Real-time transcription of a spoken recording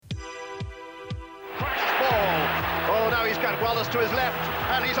Wallace to his left,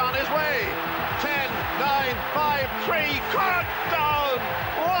 and he's on his way. 10, 9, 5, 3, cut down!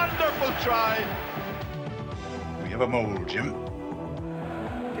 Wonderful try. We have a mole, Jim.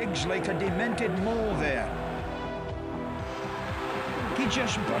 Digs like a demented mole there. He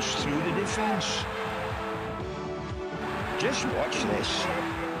just burst through the defence. Just watch this.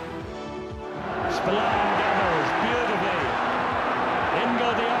 Spillane gathers beautifully. In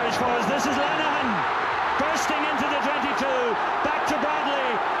go the Irish forwards. This is Lenihan bursting into the 22. Back to Bradley.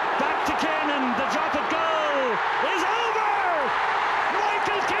 Back to Kiernan. The drop at goal is over.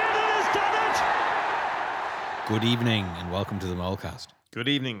 Michael Kiernan has done it. Good evening and welcome to the Molecast. Good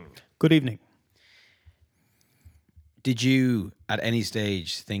evening. Good evening. Did you at any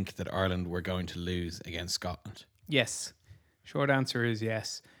stage think that Ireland were going to lose against Scotland? Yes. Short answer is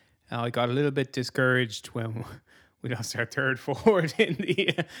yes. I got a little bit discouraged when we lost our third forward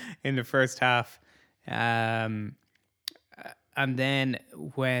in the first half. And then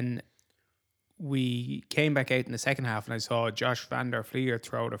when we came back out in the second half and I saw Josh van der Flier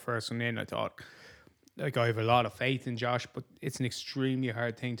throw the first one in, I thought, like, I have a lot of faith in Josh, but it's an extremely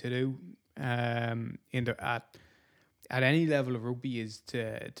hard thing to do at any level of rugby is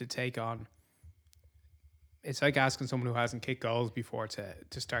to take on. It's like asking someone who hasn't kicked goals before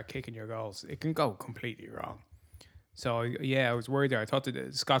to start kicking your goals. It can go completely wrong. So, yeah, I was worried there. I thought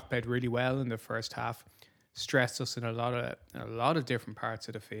that Scott played really well in the first half, stressed us in a lot of different parts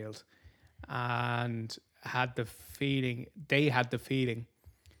of the field, and they had the feeling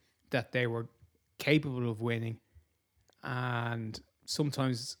that they were capable of winning. And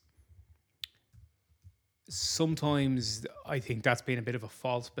sometimes I think that's been a bit of a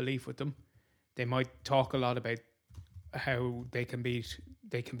false belief with them. They might talk a lot about how they can beat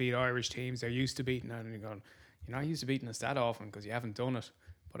Irish teams. They're used to beating, and you're going, you're not used to beating us that often because you haven't done it.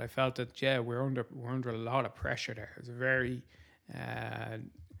 But I felt that we're under a lot of pressure there. It's very,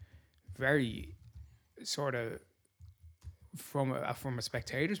 very sort of from a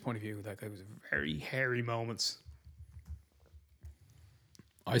spectator's point of view, like, it was very hairy moments.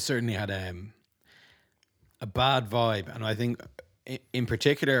 I certainly had a bad vibe, and I think in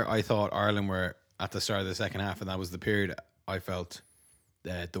particular I thought Ireland were at the start of the second half, and that was the period I felt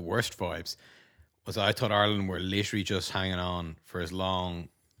the worst vibes. Was I thought Ireland were literally just hanging on for as long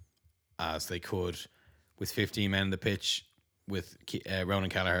as they could with 15 men on the pitch, with Ronan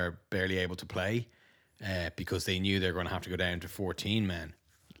Kelleher barely able to play because they knew they were going to have to go down to 14 men.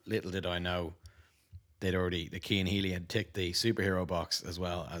 Little did I know the Cian Healy had ticked the superhero box as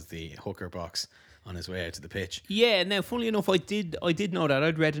well as the hooker box on his way out to the pitch. Yeah, now, funnily enough, I did know that.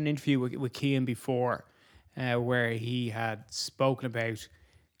 I'd read an interview with Cian before where he had spoken about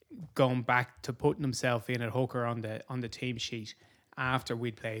going back to putting himself in at hooker on the team sheet after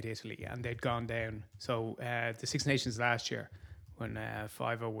we'd played Italy and they'd gone down. So the Six Nations last year, when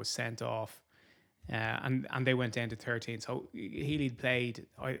 5-0 was sent off, and they went down to 13. So Healy'd played,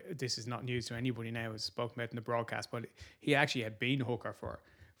 this is not news to anybody now, it's spoken about in the broadcast, but he actually had been hooker for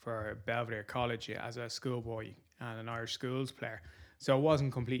Belvedere College as a schoolboy and an Irish schools player. So it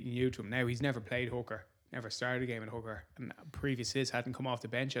wasn't completely new to him. Now, he's never played hooker, never started a game at hooker, and previous hadn't come off the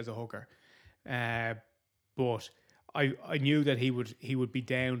bench as a hooker. But I knew that he would be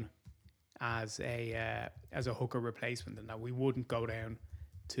down as a hooker replacement, and that we wouldn't go down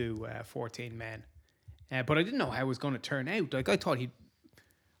to 14 men. But I didn't know how it was going to turn out. Like, I thought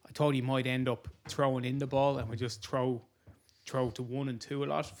he might end up throwing in the ball and we just throw to 1 and 2 a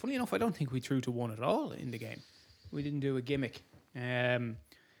lot. Funny enough, I don't think we threw to 1 at all in the game. We didn't do a gimmick.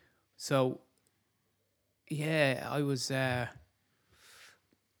 So yeah, I was.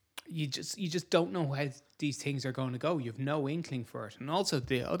 You just don't know how these things are going to go. You've no inkling for it, and also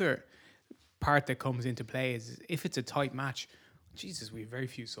the other part that comes into play is if it's a tight match. Jesus, we have very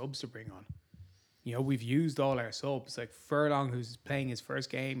few subs to bring on. You know, we've used all our subs. Like Furlong, who's playing his first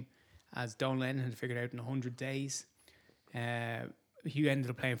game, as Don Lennon had figured out in 100 days. He ended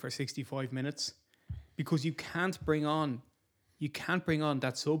up playing for 65 minutes because you can't bring on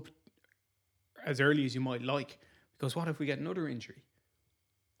that sub as early as you might like, because what if we get another injury?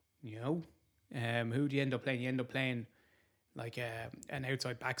 You know, who do you end up playing? You end up playing like an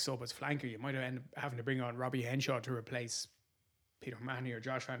outside back sub as flanker. You might end up having to bring on Robbie Henshaw to replace Peter Manny or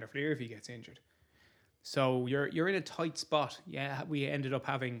Josh van der Flier if he gets injured. So you're in a tight spot. Yeah, we ended up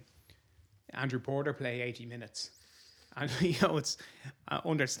having Andrew Porter play 80 minutes. And, you know, it's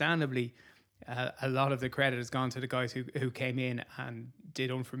understandably a lot of the credit has gone to the guys who came in and did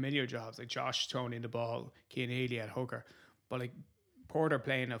unfamiliar jobs, like Josh throwing in the ball, Cian Healy at hooker. But like Porter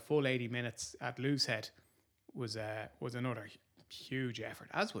playing a full 80 minutes at loosehead was another huge effort,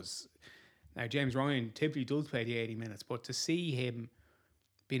 as was Now, James Ryan typically does play the 80 minutes, but to see him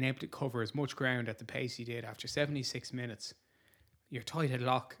being able to cover as much ground at the pace he did after 76 minutes, your tight head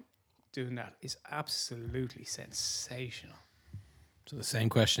lock doing that is absolutely sensational. So the same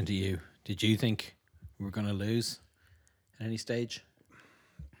question to you. Did you think we were going to lose at any stage?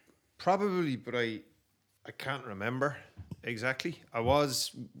 Probably, but I can't remember exactly. I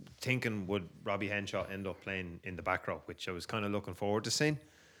was thinking, would Robbie Henshaw end up playing in the back row, which I was kind of looking forward to seeing.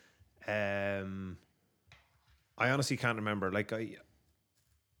 I honestly can't remember.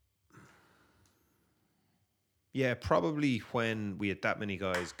 Yeah, probably when we had that many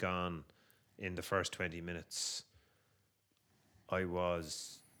guys gone in the first 20 minutes, I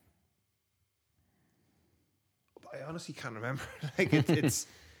honestly can't remember.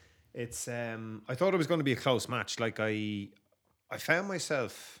 It's I thought it was going to be a close match. I found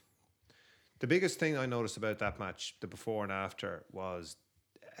myself, the biggest thing I noticed about that match, the before and after, was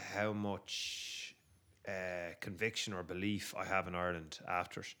how much conviction or belief I have in Ireland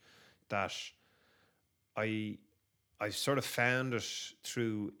after it. That I sort of found it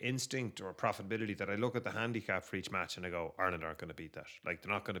through instinct or profitability that I look at the handicap for each match and I go, Ireland aren't going to beat that. Like,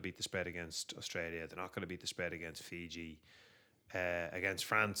 they're not going to beat the spread against Australia. They're not going to beat the spread against Fiji. Against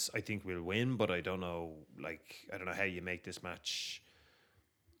France, I think we'll win, but I don't know. I don't know how you make this match.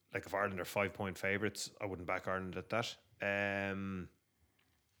 Like, if Ireland are 5-point favourites, I wouldn't back Ireland at that. And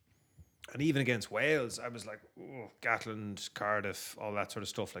even against Wales, I was like, Gatland, Cardiff, all that sort of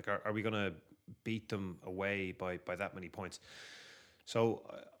stuff. Like, are we going to beat them away by that many points? So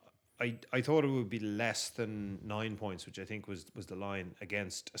I thought it would be less than 9 points, which I think was the line,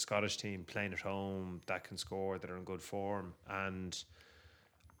 against a Scottish team playing at home that can score, that are in good form. And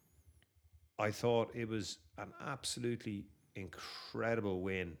I thought it was an absolutely incredible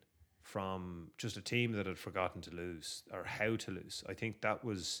win from just a team that had forgotten to lose, or how to lose. I think that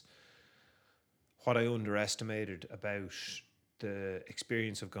was what I underestimated about the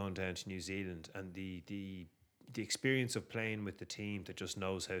experience of going down to New Zealand, and the experience of playing with the team that just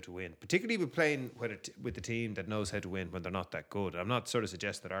knows how to win, particularly with playing with the team that knows how to win when they're not that good. I'm not sort of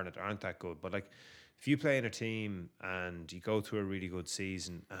suggesting that Ireland aren't that good, but like, if you play in a team and you go through a really good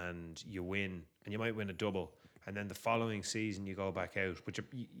season and you win, and you might win a double, and then the following season you go back out, but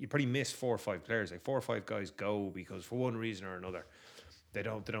you probably miss 4 or 5 players. Like, 4 or 5 guys go because for one reason or another they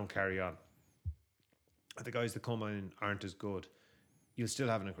don't carry on. And the guys that come in aren't as good. You'll still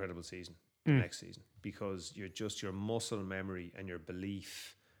have an incredible season next season, because your muscle memory and your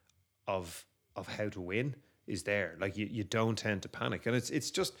belief of how to win is there. Like, you don't tend to panic, and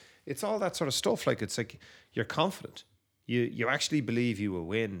it's all that sort of stuff. Like, it's like you're confident. You actually believe you will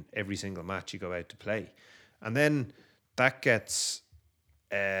win every single match you go out to play, and then that gets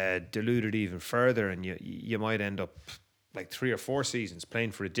diluted even further, and you might end up like 3 or 4 seasons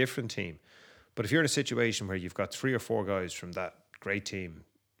playing for a different team. But if you're in a situation where you've got 3 or 4 guys from that great team,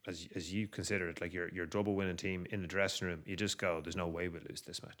 as you consider it, like your double winning team, in the dressing room, you just go, there's no way we'll lose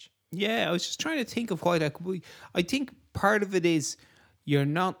this match. Yeah, I was just trying to think of why that could be. I think part of it is you're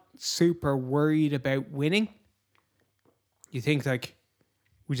not super worried about winning. You think, like,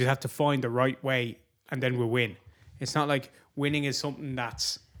 we just have to find the right way and then we'll win. It's not like winning is something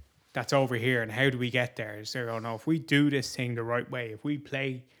that's over here and how do we get there? Is there, oh no, if we do this thing the right way, if we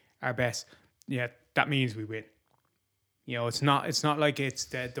play our best, yeah, that means we win. You know, it's not like it's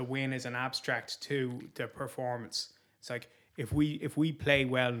the win is an abstract to the performance. It's like, if we play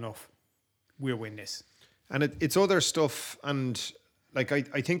well enough, we'll win this. And it's other stuff, and like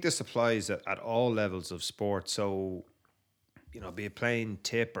I think this applies at all levels of sport. So, you know, be it playing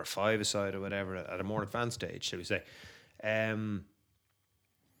tip or 5-a-side or whatever at a more advanced stage, shall we say,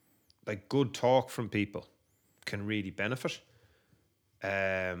 like, good talk from people can really benefit,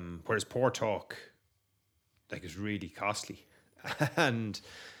 whereas poor talk, like, is really costly. And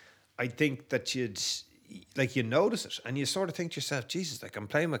I think that you notice it, and you sort of think to yourself, Jesus, like, I'm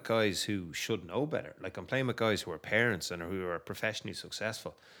playing with guys who should know better. Like, I'm playing with guys who are parents and who are professionally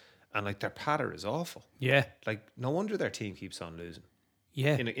successful, and like, their patter is awful. Yeah. Like, no wonder their team keeps on losing.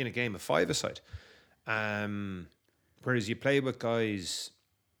 Yeah. In a game of 5-a-side. Whereas you play with guys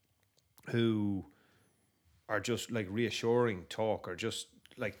who are just like reassuring talk, or just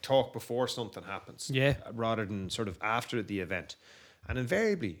like talk before something happens, rather than sort of after the event, and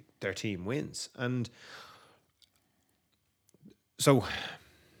invariably their team wins. And so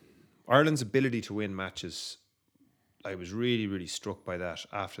Ireland's ability to win matches, I was really, really struck by that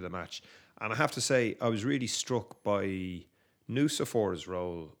after the match. And I have to say, I was really struck by Nusafor's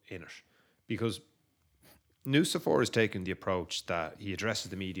role in it, because Nusafor has taken the approach that he addresses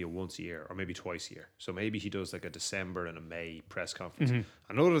the media once a year, or maybe twice a year. So maybe he does like a December and a May press conference. Mm-hmm.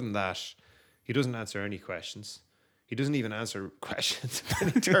 And other than that, He doesn't answer any questions. He doesn't even answer questions when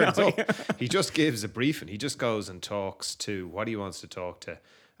he turns up. He just gives a briefing. He just goes and talks to what he wants to talk to,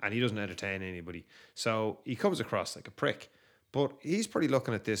 and he doesn't entertain anybody. So he comes across like a prick. But he's probably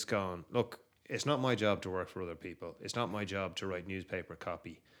looking at this going, look, it's not my job to work for other people. It's not my job to write newspaper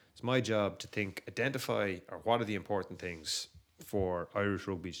copy. It's my job to identify, or what are the important things for Irish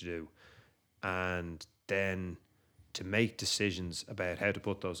rugby to do, and then to make decisions about how to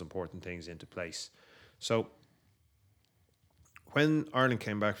put those important things into place. So when Ireland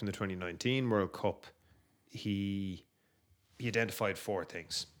came back from the 2019 World Cup, he identified 4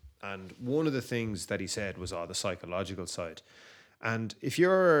 things. And one of the things that he said was the psychological side. And if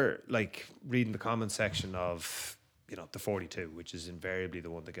you're like reading the comment section of, the 42, which is invariably the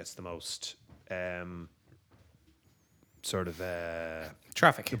one that gets the most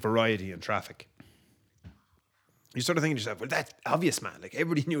Traffic. Variety and traffic, you sort of think to yourself, well, that's obvious, man. Like,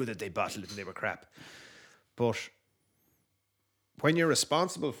 everybody knew that they bottled it and they were crap. But when you're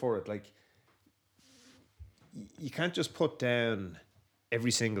responsible for it, like, you can't just put down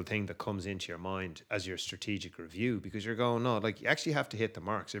every single thing that comes into your mind as your strategic review, because you're going, no, like, you actually have to hit the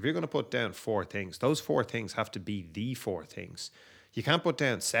marks. If you're going to put down 4 things, those 4 things have to be the 4 things. You can't put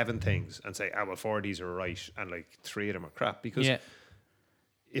down 7 things and say, well, 4 of these are right and like 3 of them are crap, because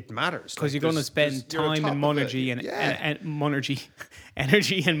it matters. Because you're going to spend time and energy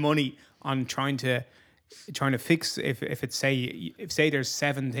energy and money on trying to fix. If say there's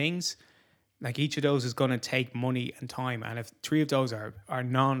 7 things, like, each of those is going to take money and time, and if 3 of those are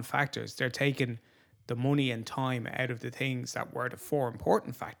non-factors, they're taking the money and time out of the things that were the 4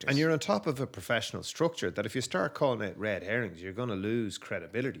 important factors. And you're on top of a professional structure that if you start calling out red herrings, you're going to lose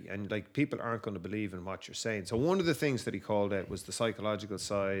credibility, and like, people aren't going to believe in what you're saying. So one of the things that he called out was the psychological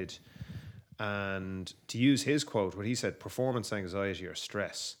side, and to use his quote, what he said, performance anxiety or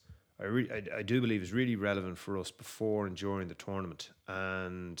stress, I do believe is really relevant for us before and during the tournament.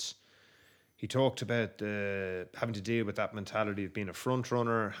 And he talked about having to deal with that mentality of being a front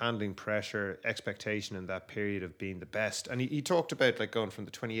runner, handling pressure, expectation in that period of being the best. And he talked about like going from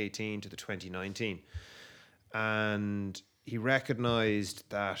the 2018 to the 2019. And he recognised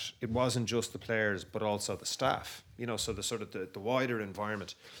that it wasn't just the players, but also the staff, so the sort of the wider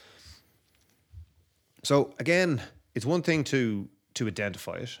environment. So again, it's one thing to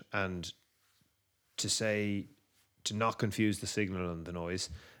identify it and to not confuse the signal and the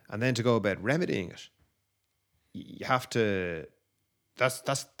noise, and then to go about remedying it. You have to,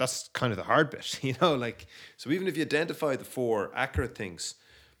 that's kind of the hard bit, like, so even if you identify the 4 accurate things,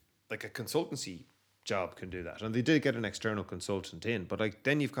 like a consultancy job can do that. And they did get an external consultant in, but like,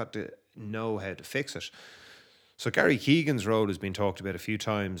 then you've got to know how to fix it. So Gary Keegan's role has been talked about a few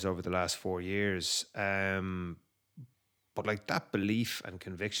times over the last 4 years. But like, that belief and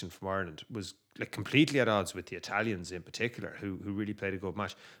conviction from Ireland was like completely at odds with the Italians in particular, who really played a good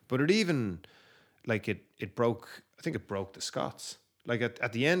match. But it even, like, it broke, I think it broke the Scots. Like,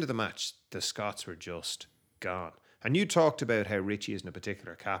 at the end of the match, the Scots were just gone. And you talked about how Richie isn't a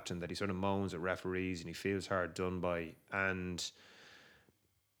particular captain, that he sort of moans at referees and he feels hard done by. And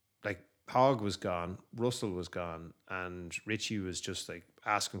like, Hogg was gone, Russell was gone, and Richie was just like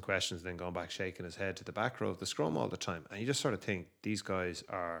asking questions and then going back shaking his head to the back row of the scrum all the time. And you just sort of think, these guys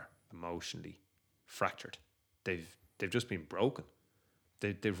are emotionally fractured. They've just been broken.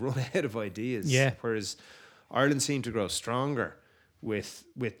 They've run out of ideas. Yeah. Whereas Ireland seemed to grow stronger with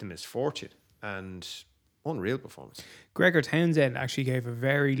the misfortune, and unreal performance. Gregor Townsend actually gave a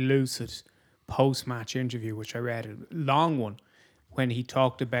very lucid post-match interview, which I read, a long one, when he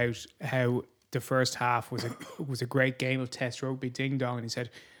talked about how the first half was a great game of test rugby, ding dong, and he said,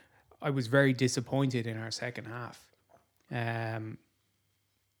 I was very disappointed in our second half.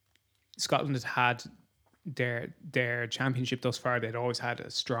 Scotland had their championship thus far. They'd always had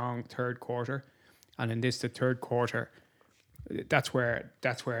a strong third quarter, and in the third quarter, that's where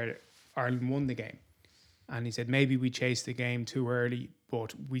Ireland won the game. And he said, maybe we chased the game too early,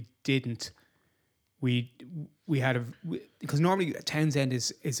 but we didn't. We had because normally Townsend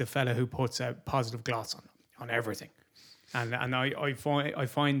is a fella who puts a positive gloss on everything, and I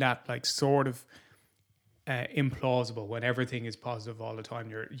find that like sort of implausible when everything is positive all the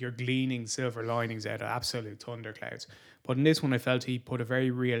time. You're gleaning silver linings out of absolute thunderclouds. But in this one, I felt he put a very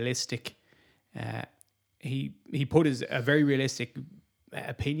realistic. He put a very realistic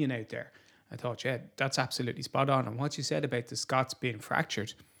opinion out there. I thought, yeah, that's absolutely spot on. And what you said about the Scots being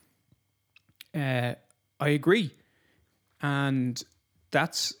fractured, I agree. And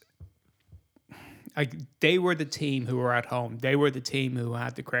they were the team who were at home. They were the team who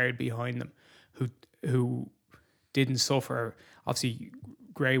had the crowd behind them, who didn't suffer. Obviously,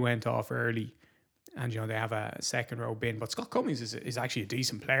 Gray went off early, and they have a second row bin. But Scott Cummings is actually a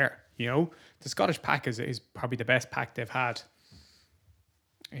decent player. The Scottish pack is probably the best pack they've had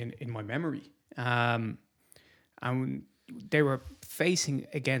in my memory. And they were facing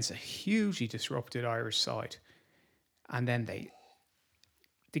against a hugely disrupted Irish side, and then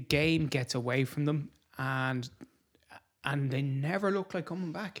the game gets away from them, and they never look like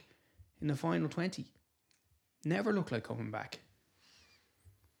coming back in the final 20. Never look like coming back.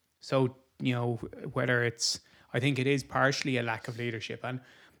 So, whether I think it is partially a lack of leadership. And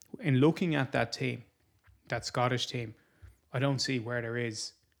in looking at that team, that Scottish team, I don't see where there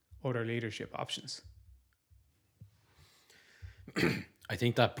is other leadership options. I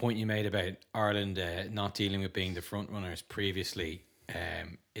think that point you made about Ireland not dealing with being the front runners previously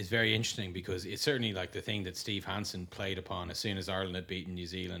is very interesting, because it's certainly like the thing that Steve Hansen played upon as soon as Ireland had beaten New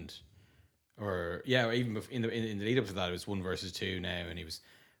Zealand, or even in the lead up to that, it was 1 versus 2 now, and he was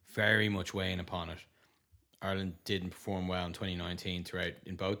very much weighing upon it. Ireland didn't perform well in 2019 throughout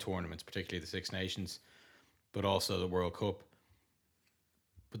in both tournaments, particularly the Six Nations, but also the World Cup.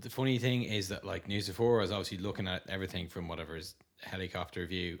 But the funny thing is that like Nusafora is obviously looking at everything from whatever his helicopter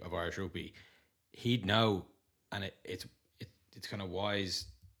view of Irish rugby. He'd know, and it's kind of wise.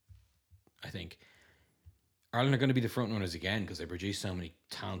 I think Ireland are going to be the front runners again because they produce so many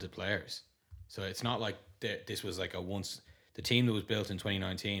talented players. So it's not like this was like the team that was built in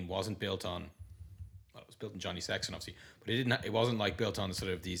 2019 wasn't built on. Well, it was built on Johnny Sexton, obviously, but it wasn't like built on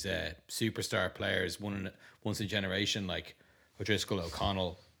sort of these superstar players, once in a generation like O'Driscoll,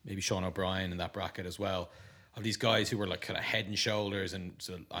 O'Connell, maybe Sean O'Brien in that bracket as well, of these guys who were like kind of head and shoulders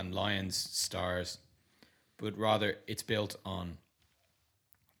and Lions stars, but rather it's built on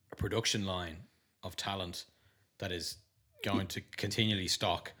a production line of talent that is going to continually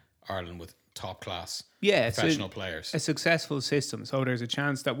stock Ireland with top class professional players. A successful system, so there's a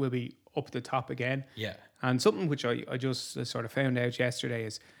chance that we'll be up the top again. Yeah. And something which I just sort of found out yesterday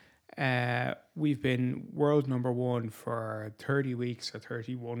is we've been world number 1 for 30 weeks or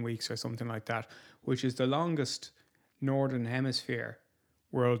 31 weeks or something like that, which is the longest Northern Hemisphere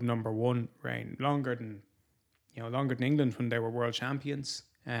world number 1 reign, longer than England when they were world champions.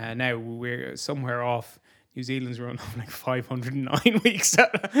 Now we're somewhere off New Zealand's run of like 509 weeks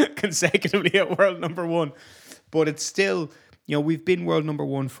consecutively at world number 1. But it's still, we've been world number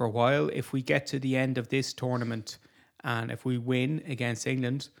 1 for a while. If we get to the end of this tournament and if we win against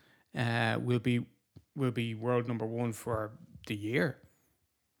England, we'll be world number 1 for the year.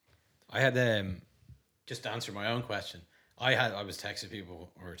 I had just to answer my own question. I was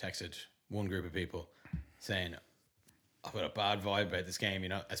texted one group of people saying I've got a bad vibe about this game.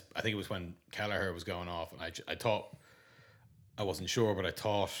 I think it was when Kelleher was going off, and I thought, I wasn't sure, but I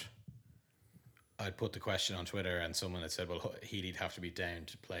thought I'd put the question on Twitter, and someone had said, well, he'd have to be down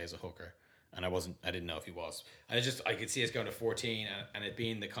to play as a hooker. And I didn't know if he was. And I could see us going to 14 and it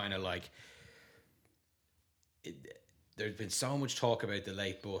being the kind of like, there's been so much talk about the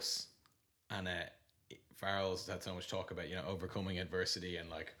late bus, and Farrell's had so much talk about, overcoming adversity and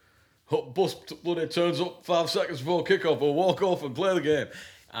like, bus when it turns up 5 seconds before kickoff, we'll walk off and play the game.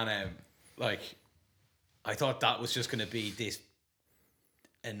 And I thought that was just going to be this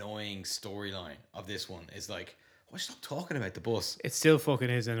annoying storyline of this one. Is like, why stop talking about the bus? It still fucking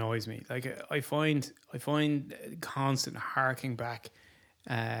annoys me. Like I find constant harking back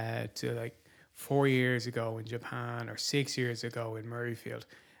to like 4 years ago in Japan or 6 years ago in Murrayfield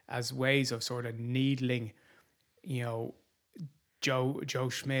as ways of sort of needling, Joe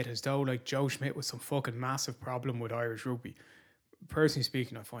Schmidt, as though like Joe Schmidt was some fucking massive problem with Irish rugby. Personally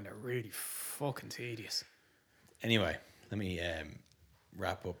speaking, I find it really fucking tedious. Anyway, let me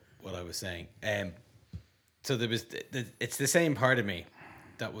wrap up what I was saying. So there was it's the same part of me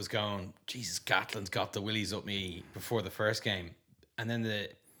that was going, Jesus, Gatlin's got the willies up me before the first game, and then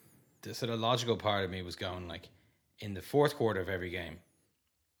the sort of logical part of me was going like, in the fourth quarter of every game,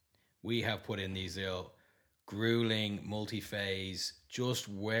 we have put in these grueling multi-phase, just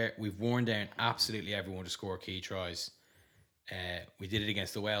where we've worn down absolutely everyone to score key tries. We did it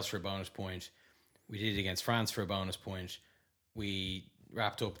against the Wales for a bonus point. We did it against France for a bonus point. We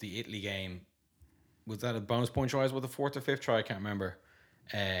wrapped up the Italy game. Was that a bonus point try? Was it the 4th or 5th try? I can't remember.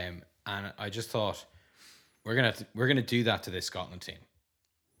 And I just thought we're gonna do that to this Scotland team,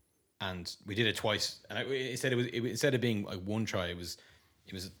 and we did it twice. And instead of being like one try, it was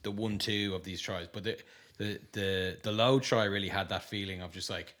the 1-2 of these tries. But the low try really had that feeling of just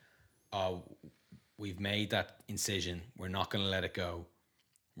like, oh, we've made that incision. We're not going to let it go.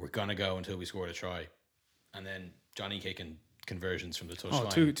 We're going to go until we score a try. And then Johnny kicking conversions from the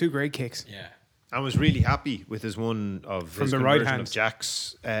touchline. Two great kicks. Yeah. I was really happy with his one of from his the conversion right hand of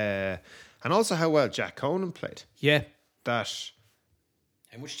Jack's And also how well Jack Conan played. Yeah. That,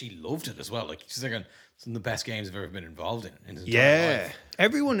 How much he loved it as well. Like, he's like some of the best games I've ever been involved in his entire life.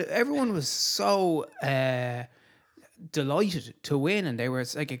 Everyone was so delighted to win, and they were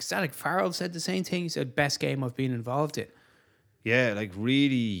like ecstatic. Farrell said the same thing. He said, best game I've been involved in. yeah, like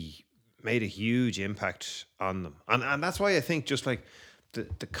really made a huge impact on them. And that's why I think just like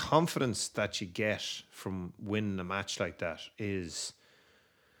the confidence that you get from winning a match like that is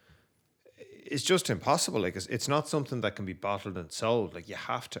just impossible. Like it's not something that can be bottled and sold. Like you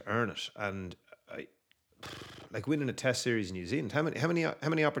have to earn it. And like winning a Test series in New Zealand, how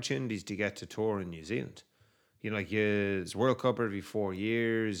many opportunities do you get to tour in New Zealand? You know, like it's World Cup every 4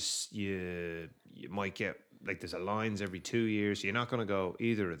 years. You might get like there's a Lions every 2 years. So you're not going to go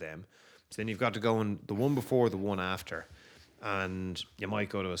either of them. So then you've got to go in the one before, the one after, and you might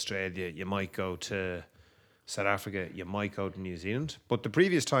go to Australia. You might go to South Africa. You might go to New Zealand. But the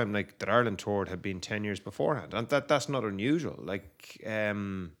previous time, like that Ireland toured, had been 10 years beforehand, and that's not unusual. Like,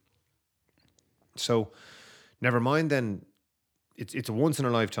 so never mind. Then it's a once in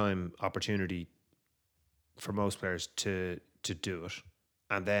a lifetime opportunity for most players to do it,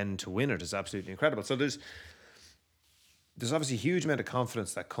 and then to win it is absolutely incredible. So there's obviously a huge amount of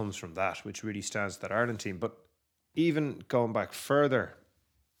confidence that comes from that, which really stands to that Ireland team. But even going back further,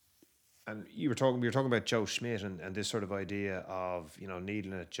 and we were talking about Joe Schmidt and this sort of idea of, you know,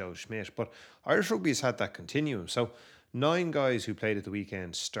 needling at Joe Schmidt, but Irish rugby has had that continuum. So 9 guys who played at the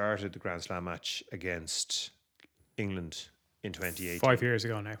weekend started the Grand Slam match against England in 2018. 5 years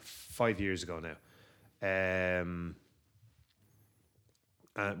ago now. 5 years ago now.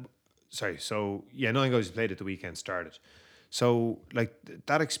 So 9 guys who played at the weekend started. So like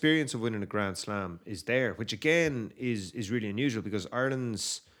that experience of winning a Grand Slam is there, which again is really unusual because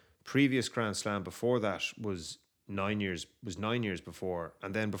Ireland's previous Grand Slam before that was 9 years before,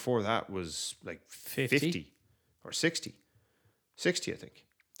 and then before that was like 50 or 60, I think.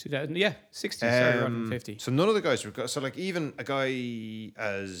 2000, yeah, 60 started rather than 50. So none of the guys were, so like even a guy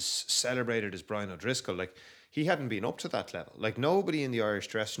as celebrated as Brian O'Driscoll, like he hadn't been up to that level. Like nobody in the Irish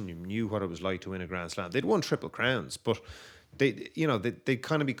dressing room knew what it was like to win a Grand Slam. They'd won Triple Crowns, but they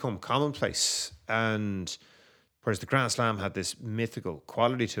kind of become commonplace. And whereas the Grand Slam had this mythical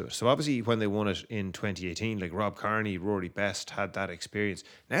quality to it. So obviously when they won it in 2018, like Rob Kearney, Rory Best had that experience.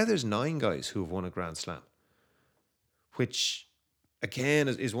 Now there's 9 guys who have won a Grand Slam, which again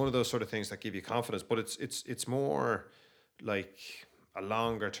is one of those sort of things that give you confidence, but it's more like a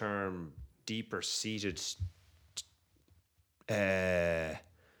longer term, deeper seated a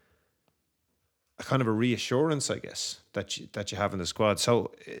kind of a reassurance, I guess, that you have in the squad.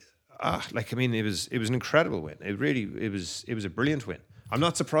 So it was an incredible win. It was a brilliant win. I'm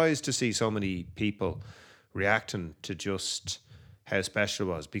not surprised to see so many people reacting to just how special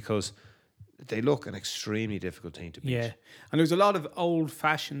it was, because they look an extremely difficult team to beat. Yeah, and there's a lot of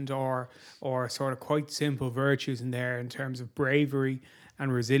old-fashioned or sort of quite simple virtues in there in terms of bravery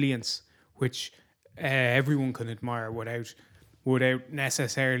and resilience, which everyone can admire without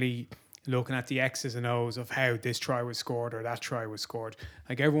necessarily looking at the X's and O's of how this try was scored or that try was scored.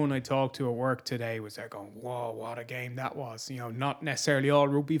 Like everyone I talked to at work today was there going, whoa, what a game that was. You know, not necessarily all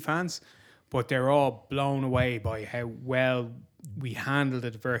rugby fans, but they're all blown away by how well we handled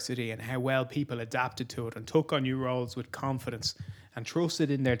adversity and how well people adapted to it and took on new roles with confidence and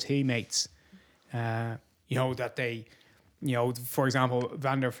trusted in their teammates. That they, for example,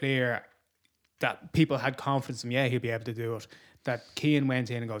 Van der Fleer, that people had confidence in him, yeah, he'll be able to do it. That Keane went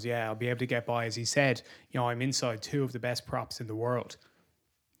in and goes, yeah, I'll be able to get by. As he said, I'm inside 2 of the best props in the world.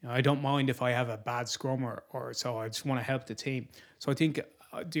 I don't mind if I have a bad scrum or so. I just want to help the team. So I think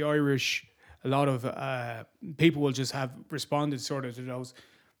the Irish, a lot of people will just have responded sort of to those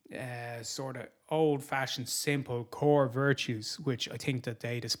sort of old-fashioned, simple core virtues, which I think that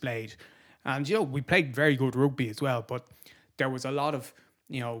they displayed. And, we played very good rugby as well, but there was a lot of,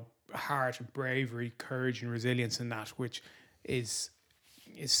 heart and bravery, courage and resilience in that, which is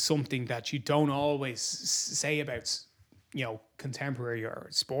something that you don't always say about, contemporary or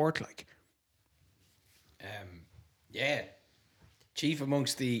sport, like. Chief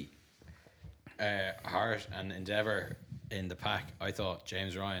amongst the heart and endeavour in the pack, I thought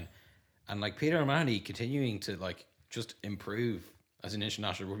James Ryan, and like Peter O'Mahony continuing to like just improve as an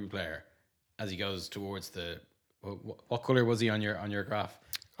international rugby player as he goes towards the what colour was he on your graph?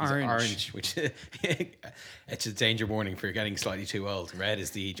 Orange, which it's a danger warning for getting slightly too old. Red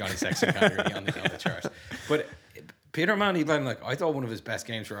is the Johnny Sexton category on the chart. But Peter O'Mahony played like I thought one of his best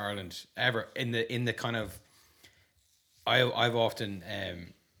games for Ireland ever in the kind of I've often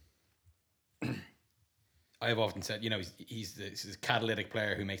I've often said, he's this catalytic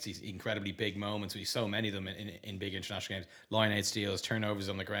player who makes these incredibly big moments. We so many of them in big international games, line-out steals, turnovers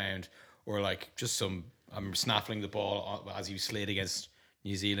on the ground, or like just some snaffling the ball as he slid against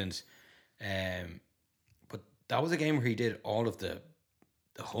New Zealand. But that was a game where he did all of the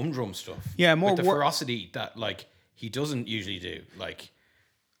humdrum stuff. Yeah, more with the ferocity that like he doesn't usually do. Like,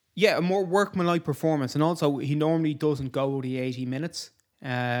 yeah, a more workmanlike performance, and also he normally doesn't go the 80 minutes.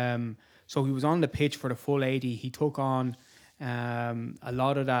 So he was on the pitch for the full 80. He took on a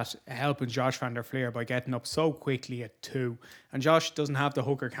lot of that, helping Josh van der Fleer by getting up so quickly at 2. And Josh doesn't have the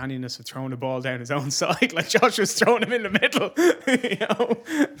hooker candiness of throwing the ball down his own side. Like Josh was throwing him in the middle.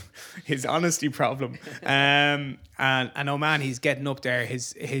 His honesty problem. And oh man, he's getting up there.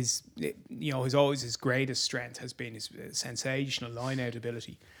 His always his greatest strength has been his sensational line-out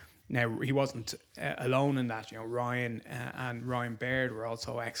ability. Now, he wasn't alone in that. Ryan and Ryan Baird were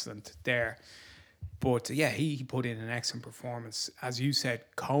also excellent there. But yeah, he put in an excellent performance. As you said,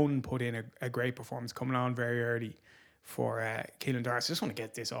 Conan put in a great performance coming on very early for Keelan Darcy. I just want to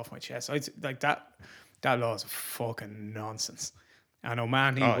get this off my chest. That law is fucking nonsense. And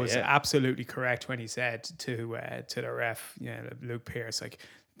O'Mahony was absolutely correct when he said to the ref, Luke Pearce, like,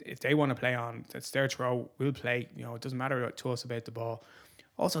 if they want to play on, it's their throw, we'll play. It doesn't matter to us about the ball.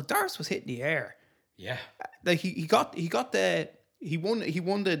 Also, Darce was hitting the air. Yeah, like he won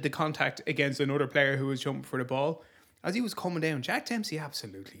the contact against another player who was jumping for the ball. As he was coming down, Jack Dempsey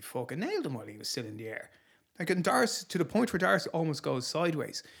absolutely fucking nailed him while he was still in the air. Like, and Darce, to the point where Darce almost goes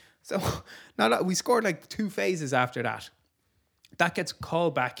sideways. So now we scored like 2 phases after that. That gets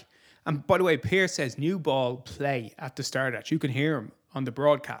called back. And by the way, Pearce says new ball play at the start of that. You can hear him on the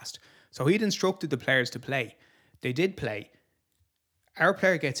broadcast. So he'd instructed the players to play. They did play. Our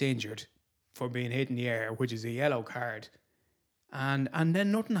player gets injured for being hit in the air, which is a yellow card. And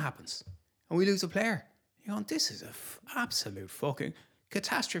then nothing happens. And we lose a player. You're going, this is absolute fucking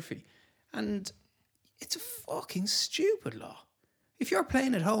catastrophe. And it's a fucking stupid law. If you're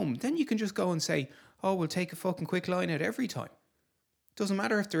playing at home, then you can just go and say, oh, we'll take a fucking quick line out every time. Doesn't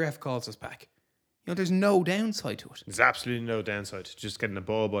matter if the ref calls us back. There's no downside to it. There's absolutely no downside to just getting a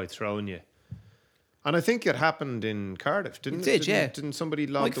ball by throwing you. And I think it happened in Cardiff, didn't it? Didn't somebody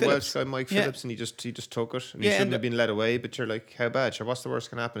lob the Welsh guy, Mike Phillips, and he just took it, and he shouldn't have been led away. But you're like, how bad? Sure, what's the worst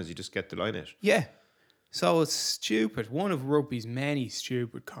can happen? Is you just get the line out. Yeah. So it's stupid. One of rugby's many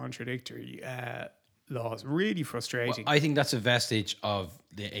stupid, contradictory laws. Really frustrating. Well, I think that's a vestige of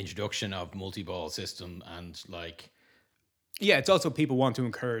the introduction of multi-ball system and like. Yeah, it's also people want to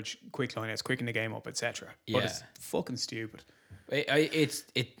encourage quick line-outs, quicken the game up, etc. But it's fucking stupid.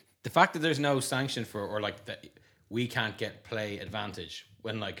 The fact that there's no sanction for, or like that we can't get play advantage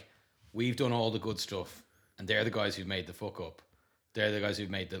when like we've done all the good stuff and they're the guys who've made the fuck up. They're the guys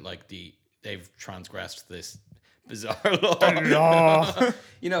who've made they've transgressed this bizarre law.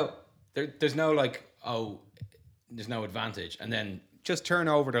 There's no like, there's no advantage. And then just turn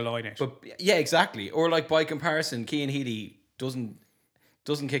over the line out. But yeah, exactly. Or like by comparison, Cian Healy doesn't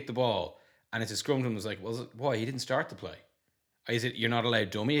kick the ball and it's a scrum and was like, well, why? He didn't start the play. Is it you're not allowed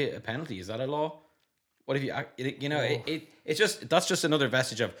dummy a penalty? Is that a law? What if it's just that's just another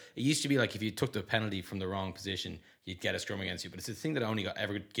vestige of it used to be like if you took the penalty from the wrong position you'd get a scrum against you, but it's a thing that only got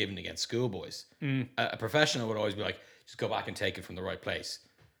ever given against schoolboys. A professional would always be like, just go back and take it from the right place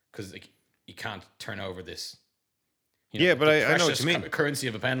because like, you can't turn over this. But I know what you mean. Currency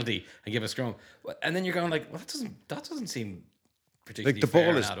of a penalty and give a scrum, and then you're going like, well, that doesn't seem particularly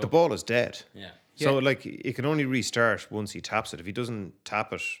fair. The ball is dead. Yeah. So, like, it can only restart once he taps it. If he doesn't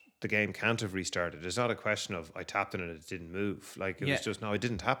tap it, the game can't have restarted. It's not a question of I tapped it and it didn't move. Like, it was just, no, I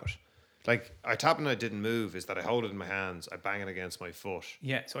didn't tap it. Like, I tapped and it didn't move is that I hold it in my hands, I bang it against my foot.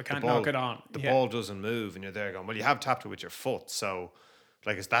 Yeah, so I can't knock it on. The ball doesn't move and you're there going, well, you have tapped it with your foot. So,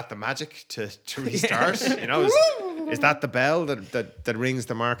 like, is that the magic to restart? Is that the bell that rings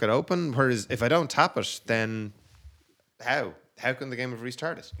the market open? Whereas if I don't tap it, then how? How can the game have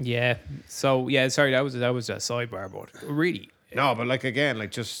restarted? Yeah. So sorry, that was a sidebar, but really. No, but like again,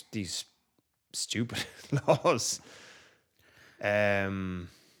 like just these stupid laws. Other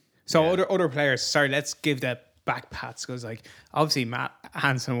players. Sorry, let's give that back pats because like obviously Matt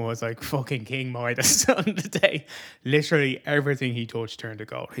Hansen was like fucking King Midas on the day. Literally everything he touched turned to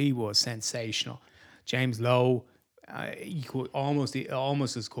gold. He was sensational. James Lowe. He could almost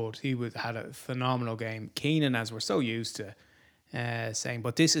as good. He had a phenomenal game. Keenan, as we're so used to saying,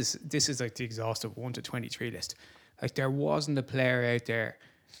 but this is like the exhaustive 1 to 23 list. Like there wasn't a player out there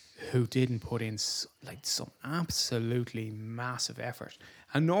who didn't put in like some absolutely massive effort.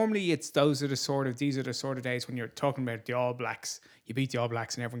 And normally these are the sort of days when you're talking about the All Blacks. You beat the All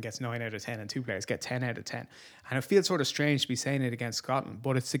Blacks and everyone gets 9 out of 10 and two players get 10 out of 10. And it feels sort of strange to be saying it against Scotland,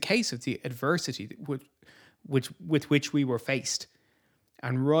 but it's the case of the adversity with which we were faced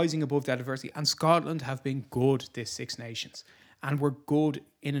and rising above that adversity. And Scotland have been good this Six Nations and were good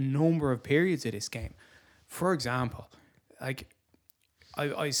in a number of periods of this game. For example, like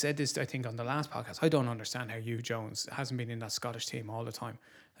I said this, I think, on the last podcast, I don't understand how Hugh Jones hasn't been in that Scottish team all the time.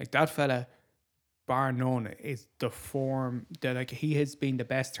 Like, that fella, bar none, is the form that, like, he has been the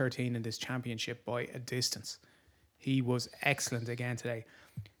best 13 in this championship by a distance. He was excellent again today,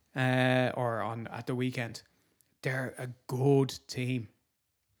 at the weekend. They're a good team,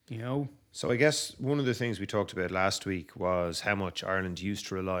 you know. So I guess one of the things we talked about last week was how much Ireland used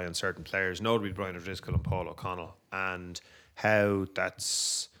to rely on certain players, notably Brian O'Driscoll and Paul O'Connell, and how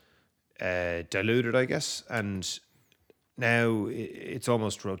that's diluted, I guess. And now it's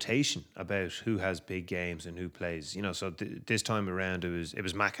almost rotation about who has big games and who plays. You know, so this time around it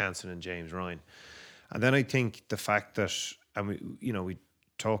was Mac Hansen and James Ryan. And then I think the fact that, and we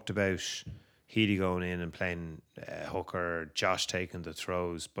talked about Healy going in and playing hooker, Josh taking the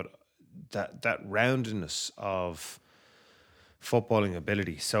throws, but that roundedness of footballing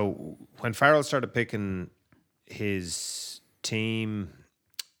ability. So when Farrell started picking his team,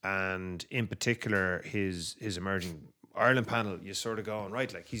 and in particular his emerging Ireland panel, you're sort of going,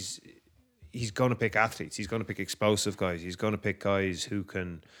 right, like he's going to pick athletes, he's going to pick explosive guys, he's going to pick guys who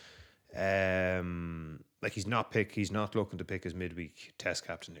can he's not looking to pick his midweek test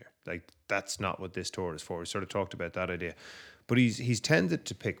captain here. Like, that's not what this tour is for. We sort of talked about that idea. But he's tended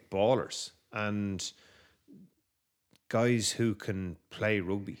to pick ballers and guys who can play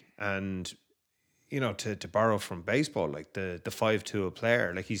rugby. And, you know, to borrow from baseball, like the 5-tool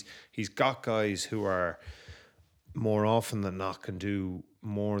player, like he's got guys who are more often than not can do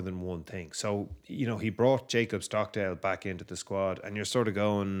more than one thing. So, you know, he brought Jacob Stockdale back into the squad, and you're sort of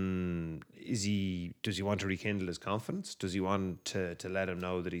going, does he want to rekindle his confidence? Does he want to let him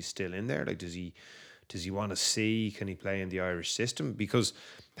know that he's still in there? Like, does he want to see, can he play in the Irish system? Because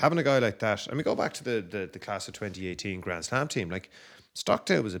having a guy like that, I mean, go back to the class of 2018 Grand Slam team, like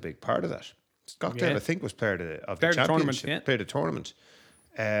Stockdale was a big part of that. Stockdale, I think, was player of the championship, played a tournament.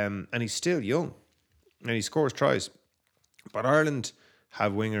 And he's still young and he scores tries. But Ireland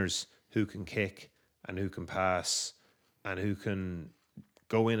have wingers who can kick and who can pass and who can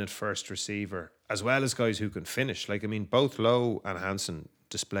go in at first receiver, as well as guys who can finish. Like, I mean, both Lowe and Hansen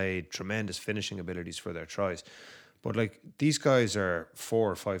displayed tremendous finishing abilities for their tries. But, like, these guys are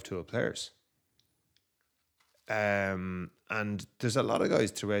 4 or 5-tool players. And there's a lot of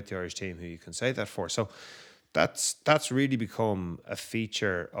guys throughout the Irish team who you can say that for. So that's really become a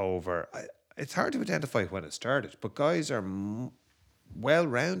feature over... It's hard to identify when it started, but guys are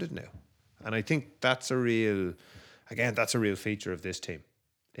well-rounded now. And I think that's a real feature of this team,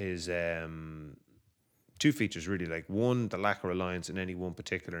 is two features really. Like, one, the lack of reliance in any one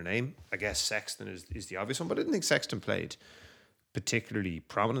particular name. I guess Sexton is the obvious one, but I didn't think Sexton played particularly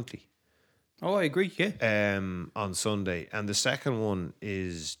prominently. Oh, I agree, yeah. On Sunday. And the second one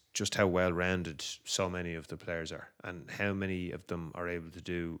is just how well-rounded so many of the players are and how many of them are able to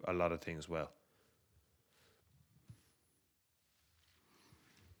do a lot of things well.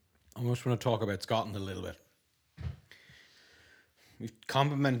 I just want to talk about Scotland a little bit. We've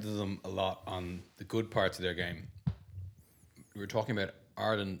complimented them a lot on the good parts of their game. We were talking about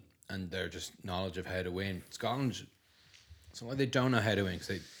Ireland and their just knowledge of how to win. Scotland, it's not like they don't know how to win,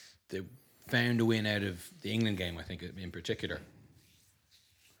 because they found a win out of the England game, I think, in particular.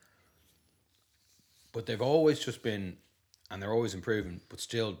 But they've always just been, and they're always improving, but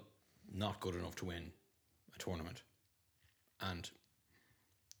still not good enough to win a tournament. And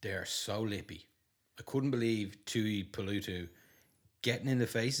they're so lippy. I couldn't believe Tui Pelutu getting in the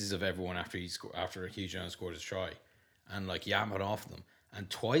faces of everyone after Hugh Jones scored his try and like yamming off them. And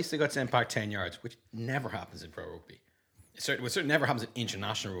twice they got sent back 10 yards, which never happens in pro rugby. It certainly never happens in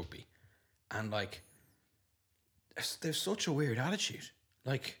international rugby. And like, there's such a weird attitude.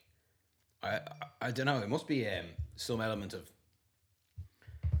 Like, I don't know. It must be some element of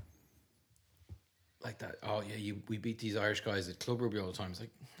like that. Oh yeah, we beat these Irish guys at club rugby all the time. It's like,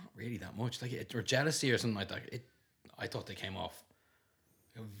 not really that much. Like, or jealousy or something like that. I thought they came off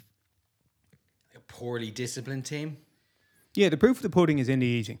a poorly disciplined team. Yeah, the proof of the pudding is in the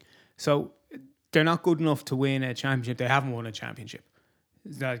eating. So they're not good enough to win a championship. They haven't won a championship.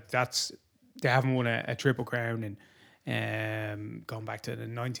 They haven't won a Triple Crown and going back to the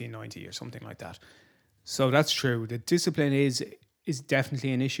 1990 or something like that. So that's true. The discipline is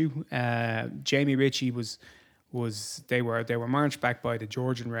definitely an issue. Jamie Ritchie was was they were marched back by the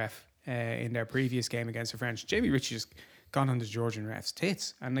Georgian ref in their previous game against the French. Jamie Ritchie just gone on the Georgian ref's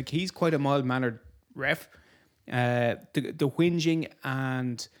tits, and like he's quite a mild mannered ref. The whinging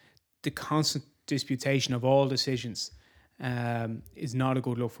and the constant disputation of all decisions is not a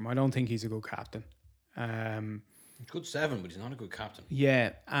good look for him. I don't think he's a good captain. Good 7, but he's not a good captain.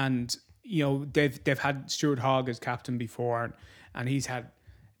 Yeah, and you know they've had Stuart Hogg as captain before, and he's had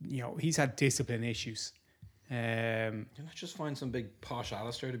discipline issues. Can I just find some big posh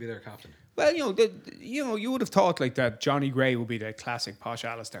Alistair to be their captain? Well, you would have thought like that Johnny Gray would be the classic posh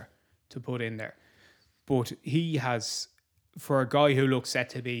Alistair to put in there, but he has, for a guy who looks set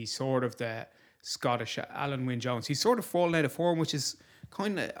to be sort of the Scottish Alan Wynne-Jones, he's sort of fallen out of form, which is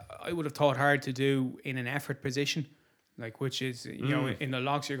kind of, I would have thought, hard to do in an effort position, like, which is, you know, in the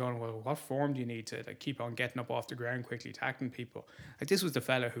logs you're going, well, what form do you need to like keep on getting up off the ground quickly, tackling people? Like, this was the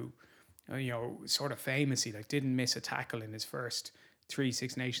fella who, you know, sort of famously like didn't miss a tackle in his first 3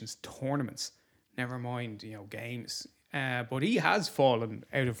 Six Nations tournaments, never mind, you know, games. But he has fallen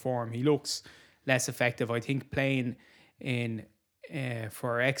out of form. He looks less effective. I think playing in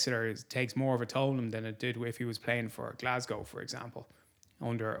for Exeter takes more of a toll on him than it did if he was playing for Glasgow, for example,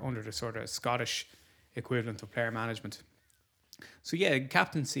 under the sort of Scottish equivalent of player management. So yeah,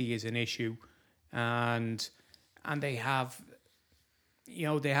 captaincy is an issue, and they have, you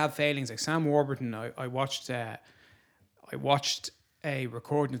know, they have failings. Like Sam Warburton, I watched a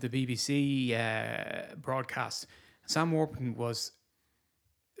recording of the BBC broadcast. Sam Warburton was,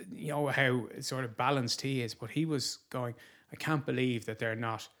 you know, how sort of balanced he is, but he was going, I can't believe that they're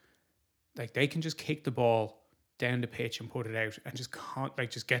not, like, they can just kick the ball down the pitch and put it out and just can't, like,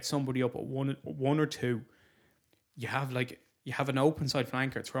 just get somebody up at one or two. You have an open side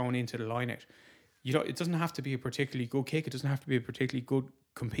flanker thrown into the line out. You know, it doesn't have to be a particularly good kick. It doesn't have to be a particularly good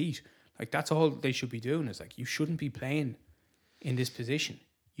compete. Like, that's all they should be doing, is like, you shouldn't be playing in this position.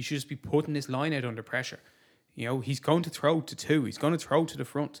 You should just be putting this line out under pressure. You know, he's going to throw to two. He's going to throw to the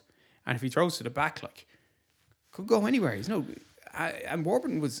front. And if he throws to the back, like, could go anywhere. He's no... And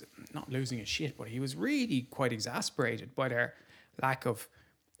Warburton was not losing his shit, but he was really quite exasperated by their lack of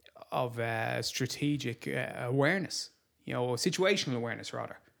strategic awareness. You know, situational awareness,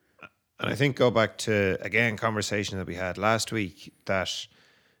 rather. And I think go back to, again, conversation that we had last week, that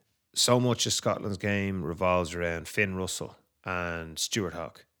so much of Scotland's game revolves around Finn Russell and Stuart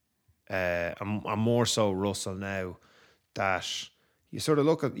Hogg. And more so Russell now, that you sort of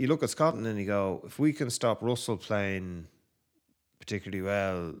look at Scotland and you go, if we can stop Russell playing particularly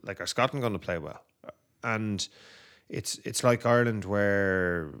well, like, are Scotland going to play well? And it's like Ireland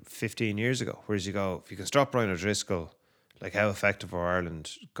where 15 years ago, whereas you go, if you can stop Brian O'Driscoll, like, how effective are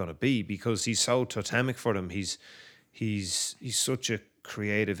Ireland going to be? Because he's so totemic for them. He's such a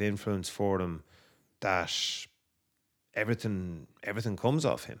creative influence for them that everything comes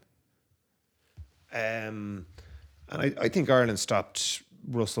off him. And I think Ireland stopped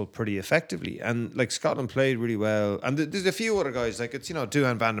Russell pretty effectively, and like, Scotland played really well. And there's a few other guys, like, it's, you know,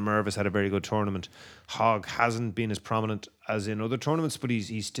 Duhan van der Merwe has had a very good tournament. Hogg hasn't been as prominent as in other tournaments, but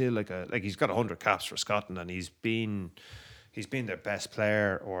he's still he's got 100 caps for Scotland, and he's been their best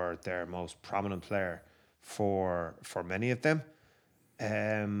player or their most prominent player for many of them.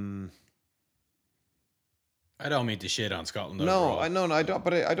 I don't mean to shit on Scotland. No, I don't.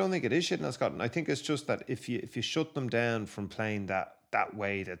 But I don't think it is shitting on Scotland. I think it's just that if you shut them down from playing that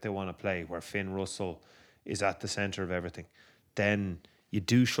way that they want to play, where Finn Russell is at the centre of everything, then you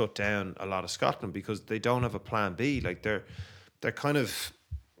do shut down a lot of Scotland, because they don't have a plan B. Like, they're kind of,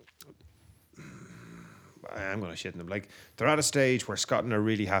 I'm going to shit in them. Like, they're at a stage where Scotland are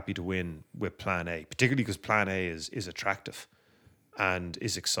really happy to win with plan A, particularly because plan A is attractive and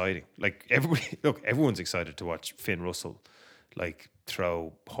is exciting. Like, everyone's excited to watch Finn Russell, like,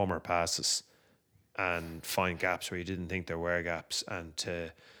 throw Hummer passes and find gaps where you didn't think there were gaps, and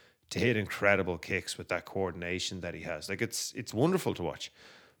to hit incredible kicks with that coordination that he has. Like, it's wonderful to watch.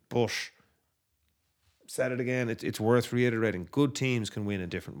 But, said it again, it's worth reiterating, good teams can win in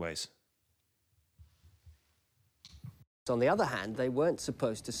different ways. On the other hand, they weren't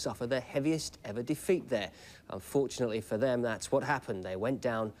supposed to suffer their heaviest ever defeat there. Unfortunately for them, that's what happened. They went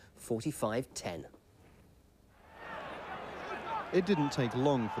down 45-10. It didn't take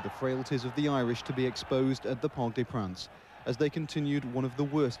long for the frailties of the Irish to be exposed at the Parc des Princes, as they continued one of the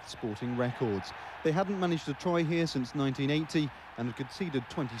worst sporting records. They hadn't managed to try here since 1980 and had conceded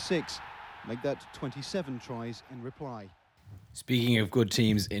 26, make that 27 tries in reply. Speaking of good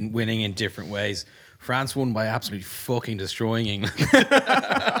teams in winning in different ways, France won by absolutely fucking destroying England.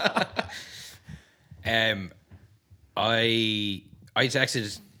 I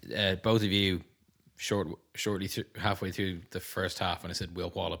texted both of you shortly halfway through the first half, and I said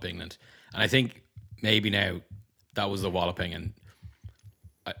we'll wallop England, and I think maybe now that was the walloping, and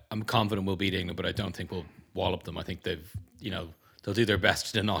I'm confident we'll beat England, but I don't think we'll wallop them. I think they'll do their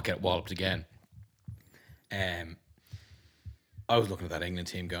best to not get walloped again. I was looking at that England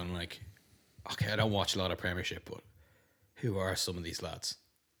team going like, okay, I don't watch a lot of Premiership, but who are some of these lads?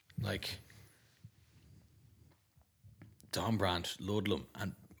 Like Dombrand, Ludlam,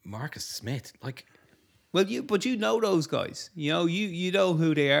 and Marcus Smith. Like, Well, you know those guys. You know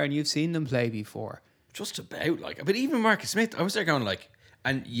who they are, and you've seen them play before. just about like, but even Marcus Smith, I was there going like,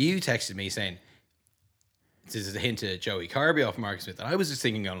 and you texted me saying this is a hint to Joey Carby off Marcus Smith, and I was just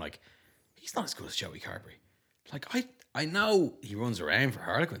thinking going like, he's not as good as Joey Carby. Like I know he runs around for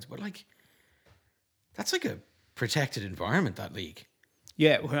Harlequins, but like that's like a protected environment, that league.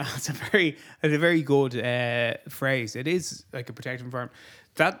 Yeah, well, it's a very good phrase. It is like a protected environment.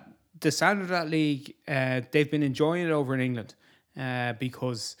 That the standard of that league, they've been enjoying it over in England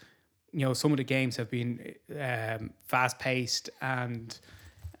because some of the games have been fast paced and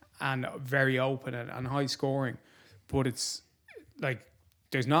very open and high scoring, but it's like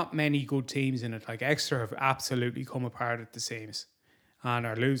there's not many good teams in it. Like Exeter have absolutely come apart at the seams and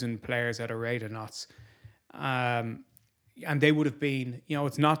are losing players at a rate of knots. And they would have been,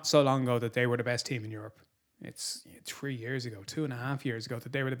 it's not so long ago that they were the best team in Europe. It's 3 years ago, 2.5 years ago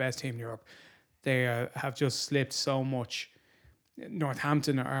that they were the best team in Europe. They have just slipped so much.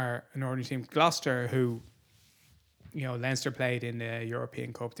 Northampton are an ordinary team. Gloucester, who, Leinster played in the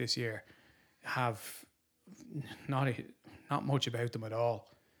European Cup this year, have not much about them at all.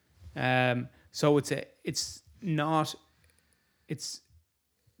 So it's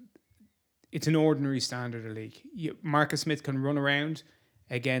an ordinary standard of league. Marcus Smith can run around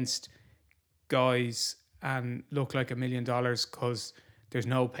against guys and look like $1 million because there's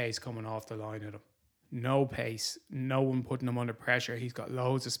no pace coming off the line at him. No pace. No one putting him under pressure. He's got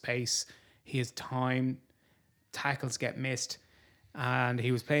loads of space. He has time. Tackles get missed. And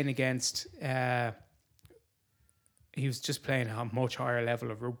he was playing against... he was just playing a much higher level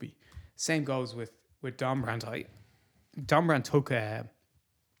of rugby. Same goes with Dombrand. Dombrand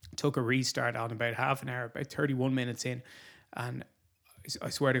took a restart on about half an hour, about 31 minutes in, and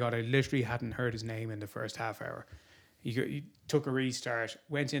I swear to God, I literally hadn't heard his name in the first half hour. He took a restart,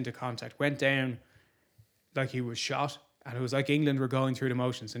 went into contact, went down like he was shot, and it was like England were going through the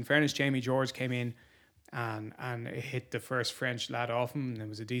motions. In fairness, Jamie George came in and hit the first French lad off him, and it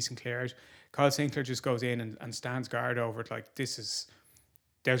was a decent clear out. Kyle Sinclair just goes in and stands guard over it like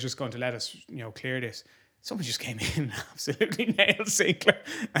they're just going to let us, clear this. Someone just came in and absolutely nailed Sinclair,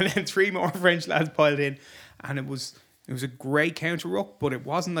 and then 3 more French lads piled in, and it was a great counter ruck, but it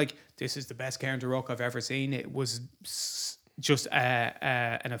wasn't like this is the best counter ruck I've ever seen. It was just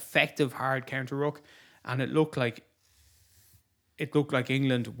an effective hard counter ruck, and it looked like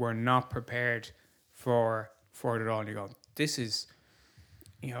England were not prepared for it all. And you go, this is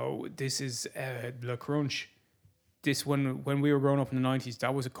Le Crunch. This when we were growing up in the 90s,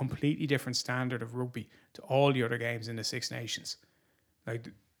 that was a completely different standard of rugby to all the other games in the Six Nations. Like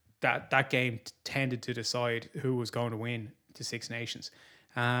that game tended to decide who was going to win the Six Nations,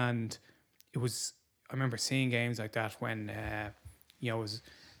 and it was. I remember seeing games like that when it was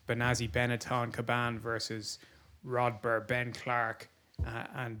Benazi, Benetton, Caban versus Rodber, Ben Clark,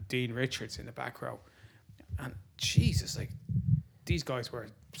 and Dean Richards in the back row, and Jesus, like these guys were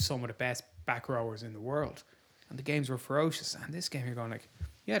some of the best back rowers in the world. And the games were ferocious. And this game, you're going like,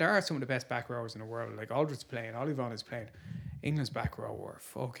 yeah, there are some of the best back rowers in the world. Like Aldridge's playing, Olivon is playing. England's back row were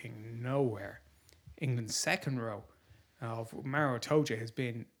fucking nowhere. England's second row of Maro Itoje has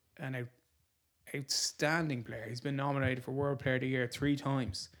been an outstanding player. He's been nominated for World Player of the Year 3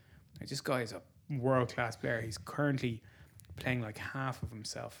 times. Like, this guy is a world-class player. He's currently playing like half of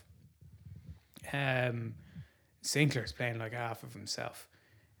himself. Sinclair's playing like half of himself.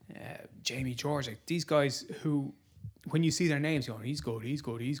 Jamie George, like these guys who, when you see their names, you're going, he's good.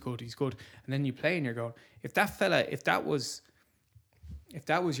 And then you play and you're going, if that was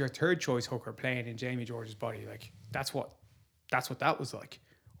your third choice hooker playing in Jamie George's body, like that's what that was like.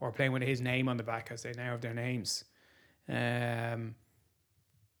 Or playing with his name on the back as they now have their names. Like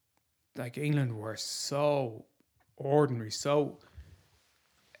England were so ordinary, so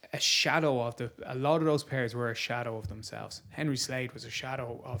a shadow of a lot of those players were a shadow of themselves. Henry Slade was a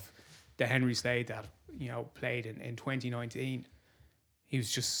shadow of the Henry Slade that played in 2019. He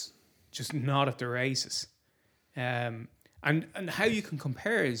was just not at the races. And how you can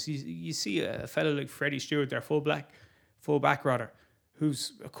compare is you see a fellow like Freddie Stewart, their full back rather,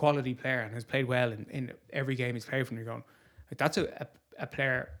 who's a quality player and has played well in every game he's played from. You're going, like, that's a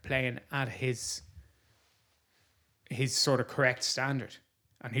player playing at his his sort of correct standard,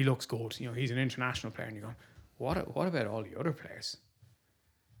 and he looks good. You know, he's an international player, and you're going, what about all the other players?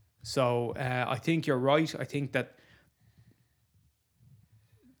 So I think you're right. I think that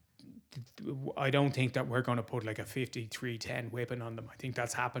I don't think that we're going to put like a 53-10 whipping on them. I think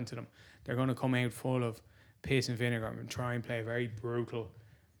that's happened to them. They're going to come out full of piss and vinegar and try and play very brutal,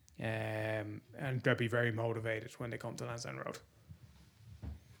 and they'll be very motivated when they come to Lansdowne Road.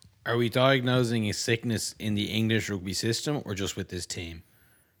 Are we diagnosing a sickness in the English rugby system or just with this team?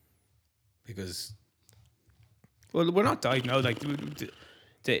 Because, well, we're not diagnosed. Like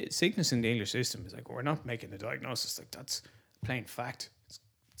the sickness in the English system is like, we're not making the diagnosis. Like, that's plain fact.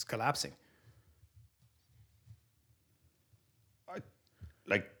 It's collapsing.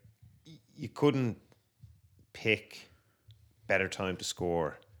 You couldn't pick better time to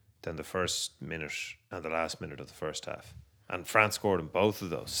score than the first minute and the last minute of the first half. And France scored in both of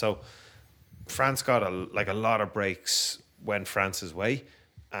those. So France got a lot of breaks went France's way,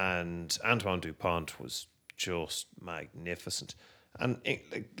 and Antoine Dupont was just magnificent. And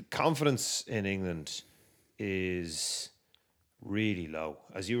the confidence in England is really low.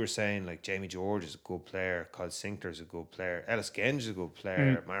 As you were saying, like Jamie George is a good player, Kyle Sinclair is a good player, Ellis Genge is a good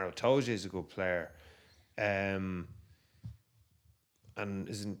player, Maro Toje is a good player. And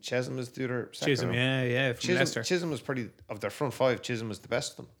isn't Chisholm is the other second? Chisholm, yeah, from Leicester. Chisholm was pretty, of their front five, Chisholm was the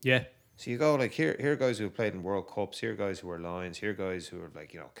best of them. Yeah. So you go like, here are guys who have played in World Cups, here are guys who are Lions, here are guys who are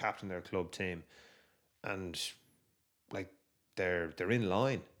like, you know, captain their club team, and like they're in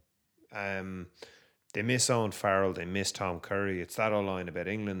line. They miss Owen Farrell, they miss Tom Curry. It's that old line about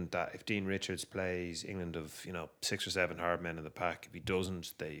England that if Dean Richards plays, England of, you know, 6 or 7 hard men in the pack. If he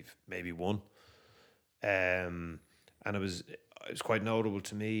doesn't, they've maybe won. And it was quite notable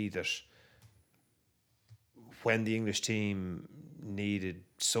to me that when the English team needed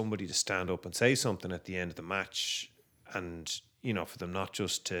somebody to stand up and say something at the end of the match, and, you know, for them not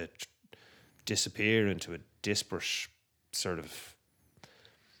just to disappear into a disparate sort of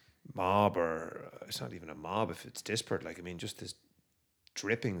mob, or it's not even a mob if it's disparate, like, I mean, just this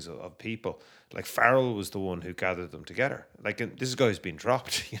drippings of people. Like Farrell was the one who gathered them together. Like, this guy's been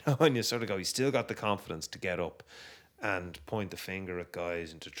dropped, you know, and you sort of go, he's still got the confidence to get up and point the finger at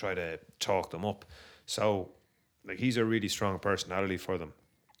guys and to try to talk them up. So, like, he's a really strong personality for them,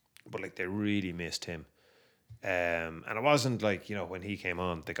 but like they really missed him. And it wasn't like, you know, when he came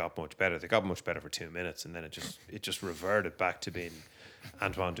on they got much better. They got much better for 2 minutes, and then it just reverted back to being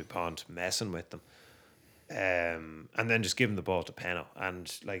Antoine Dupont messing with them. And then just giving the ball to Penno.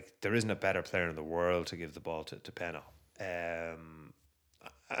 And like, there isn't a better player in the world to give the ball to Penno. And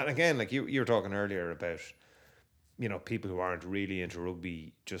again, like you were talking earlier about, you know, people who aren't really into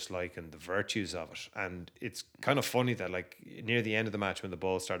rugby just liking the virtues of it. And it's kind of funny that, like, near the end of the match when the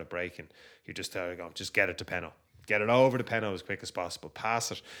ball started breaking, you're just there going, just get it to Penno. Get it over to Penno as quick as possible.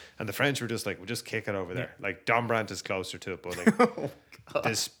 Pass it. And the French were just like, we'll just kick it over there. Like, Dombrandt is closer to it, but like,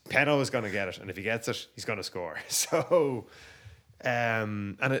 this Penno is going to get it. And if he gets it, he's going to score. So,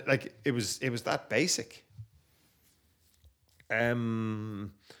 and it was that basic. Like,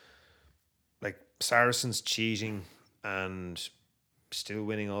 Saracens cheating and still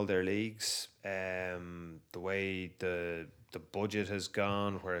winning all their leagues. The way the budget has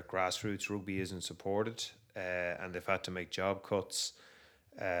gone, where grassroots rugby isn't supported, and they've had to make job cuts.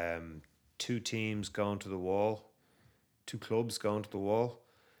 2 teams going to the wall, 2 clubs going to the wall.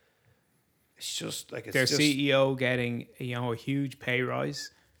 It's just like, it's their just, CEO getting, you know, a huge pay rise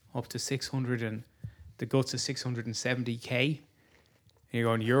up to 600 and the guts of 670k. You're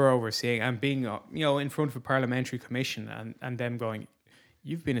going, you're overseeing and being, you know, in front of a parliamentary commission, and them going,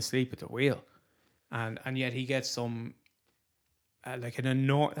 you've been asleep at the wheel, and yet he gets some like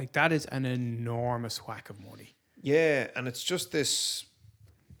that is an enormous whack of money. Yeah, and it's just this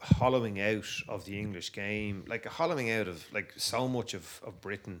hollowing out of the English game, like a hollowing out of like so much of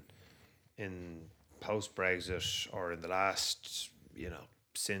Britain in post-Brexit, or in the last, you know,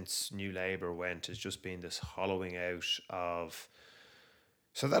 since New Labour went, has just been this hollowing out of.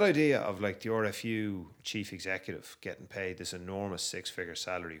 So that idea of like the RFU chief executive getting paid this enormous 6-figure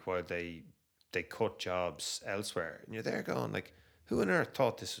salary while they cut jobs elsewhere, and you're there going like, who on earth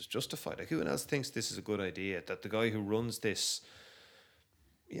thought this was justified? Like, who else thinks this is a good idea? That the guy who runs this,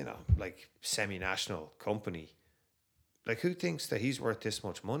 you know, like semi-national company, like, who thinks that he's worth this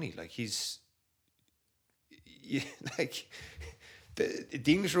much money? Like, like,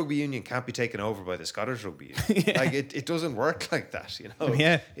 the English Rugby Union can't be taken over by the Scottish Rugby Union. Yeah. Like, it doesn't work like that, you know.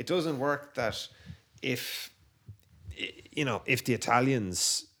 Yeah. It doesn't work that if the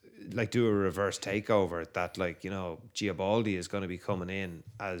Italians like do a reverse takeover, that, like, you know, Giabaldi is going to be coming in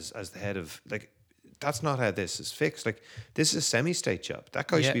as the head of, like, that's not how this is fixed. Like, this is a semi-state job. That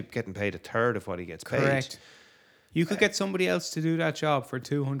guy should be getting paid a third of what he gets paid. Correct. You could get somebody else to do that job for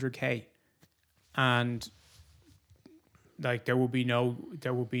 200k, and like there will be no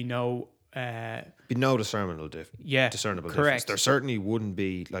Be no discernible discernible correct. difference. There certainly wouldn't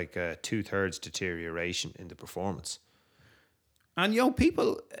be like a 2/3 deterioration in the performance. And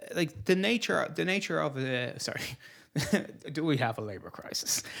people like the nature of sorry, do we have a labor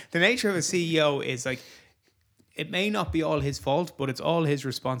crisis? The nature of a CEO is like, it may not be all his fault, but it's all his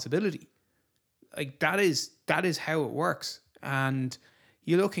responsibility. Like that is how it works. And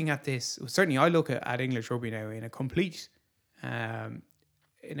you're looking at this. Certainly, I look at English rugby now in a complete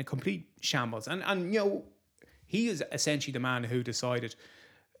shambles. And he is essentially the man who decided,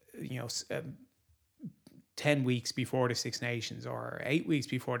 10 weeks before the Six Nations or 8 weeks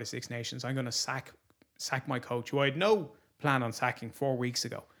before the Six Nations, I'm going to sack my coach, who I had no plan on sacking 4 weeks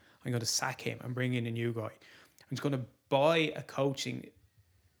ago. I'm going to sack him and bring in a new guy. I'm just going to buy a coaching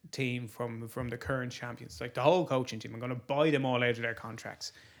team from the current champions, like the whole coaching team. I'm going to buy them all out of their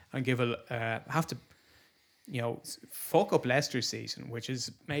contracts and have to, fuck up Leicester's season, which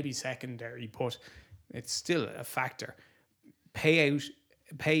is maybe secondary, but it's still a factor. Pay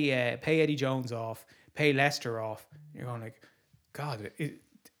Eddie Jones off, pay Leicester off. You're going like, God,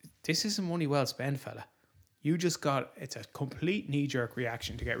 this isn't money well spent, fella. You just it's a complete knee-jerk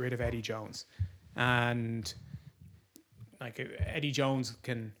reaction to get rid of Eddie Jones. And like Eddie Jones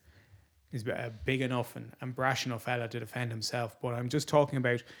is a big enough and brash enough fella to defend himself. But I'm just talking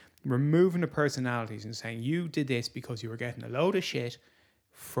about removing the personalities and saying you did this because you were getting a load of shit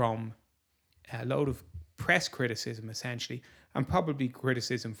from a load of press criticism, essentially, and probably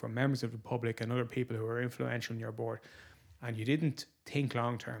criticism from members of the public and other people who are influential in your board. And you didn't think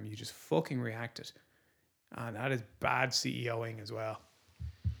long term. You just fucking reacted. And that is bad CEOing as well.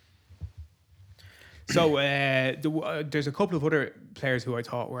 So there's a couple of other players who I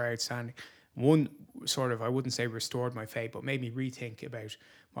thought were outstanding. One sort of, I wouldn't say restored my faith, but made me rethink about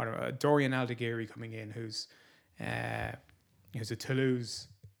Dorian Aldegheri coming in, who's a Toulouse,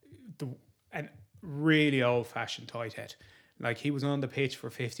 and really old-fashioned tight head. Like, he was on the pitch for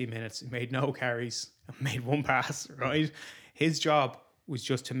 50 minutes, he made no carries, and made one pass, right? His job was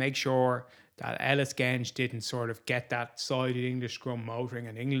just to make sure that Ellis Genge didn't sort of get that sided English scrum motoring,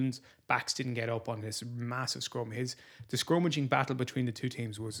 and England's backs didn't get up on this massive scrum. The scrummaging battle between the two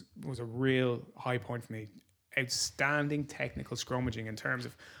teams was a real high point for me. Outstanding technical scrummaging in terms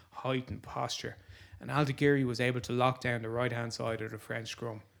of height and posture. And Aldegheri was able to lock down the right-hand side of the French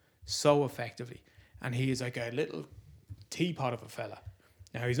scrum so effectively. And he is like a little teapot of a fella.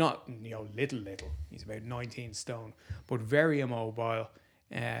 Now, he's not, little. He's about 19 stone, but very immobile.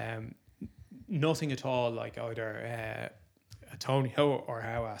 Nothing at all like either Tony Ho or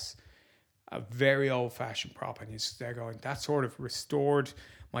Hawass. A very old-fashioned prop, and they're going. That sort of restored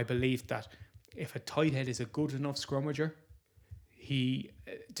my belief that if a tight head is a good enough scrummager, he,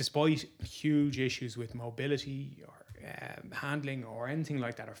 despite huge issues with mobility or handling or anything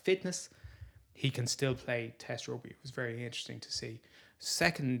like that, or fitness, he can still play Test rugby. It was very interesting to see.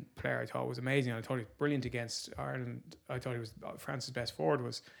 Second player I thought was amazing. I thought he was brilliant against Ireland. I thought he was France's best forward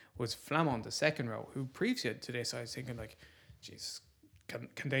was Flamand, the second row, who previously to this I was thinking like, jeez,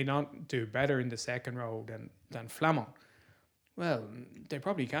 can they not do better in the second row than Flamand? Well, they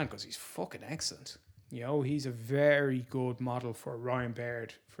probably can, because he's fucking excellent. He's a very good model for Ryan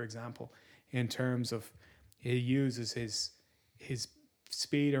Baird, for example, in terms of he uses his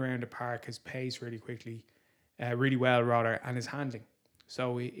speed around the park, his pace really well, and his handling.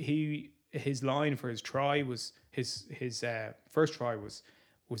 So his line for his try was his first try was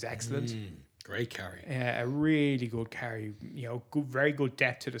excellent. Great carry. A really good carry. Very good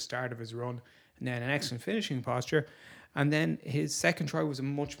depth to the start of his run, and then an excellent finishing posture. And then his second try was a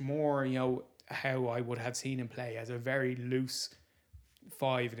much more, how I would have seen him play as a very loose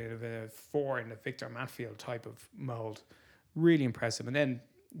 5 and a 4 in the Victor Matfield type of mould. Really impressive. And then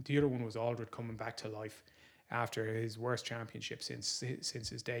the other one was Aldred coming back to life after his worst championship since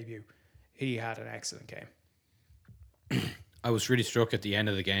his debut. He had an excellent game. I was really struck at the end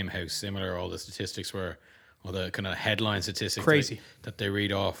of the game how similar all the statistics were, all the kind of headline statistics Crazy. that they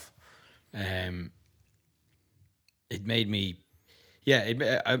read off. It made me,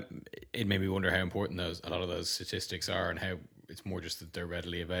 it made me wonder how important a lot of those statistics are, and how it's more just that they're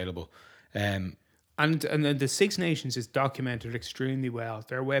readily available. And then the Six Nations is documented extremely well.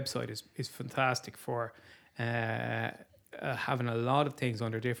 Their website is fantastic for having a lot of things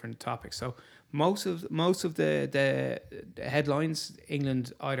under different topics. So most of the headlines,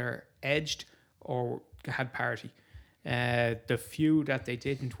 England either edged or had parity. The few that they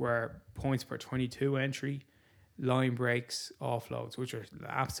didn't were points per 22 entry, line breaks, offloads, which are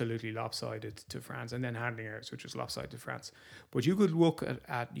absolutely lopsided to France, and then handling errors, which was lopsided to France. But you could look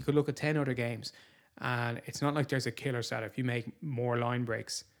at 10 other games, and it's not like there's a killer stat. If you make more line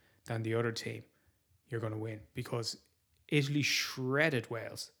breaks than the other team, you're going to win, because Italy shredded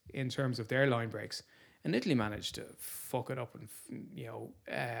Wales in terms of their line breaks, and Italy managed to fuck it up, and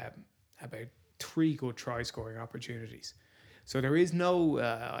about 3 good try scoring opportunities. So there is no,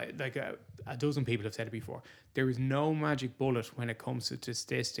 a dozen people have said it before, there is no magic bullet when it comes to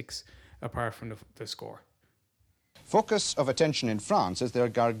statistics apart from the score. Focus of attention in France is their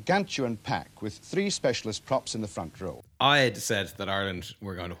gargantuan pack with 3 specialist props in the front row. I had said that Ireland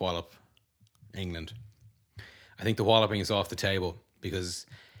were going to wallop England. I think the walloping is off the table, because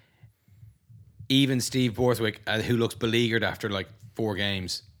even Steve Borthwick, who looks beleaguered after like 4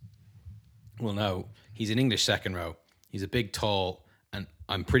 games, will know he's an English second row. He's a big, tall, and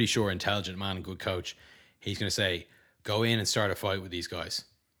I'm pretty sure intelligent man and good coach. He's going to say, go in and start a fight with these guys.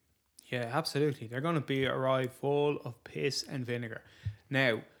 Yeah, absolutely. They're going to arrive full of piss and vinegar.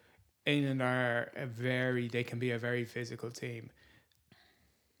 Now, England are they can be a very physical team.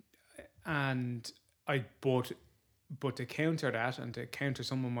 And but to counter that, and to counter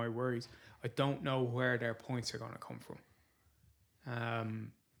some of my worries, I don't know where their points are going to come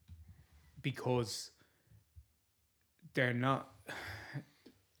from. Because they're not.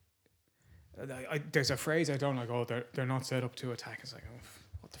 There's a phrase I don't like. Oh, they're not set up to attack. It's like, oh,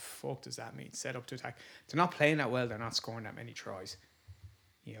 what the fuck does that mean? Set up to attack. They're not playing that well. They're not scoring that many tries.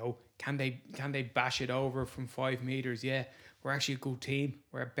 Can they bash it over from 5 meters? Yeah, we're actually a good team.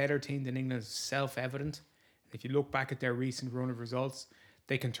 We're a better team than England. It's self-evident. If you look back at their recent run of results,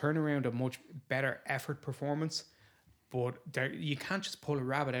 they can turn around a much better effort performance. But you can't just pull a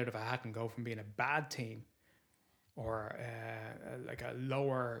rabbit out of a hat and go from being a bad team or like a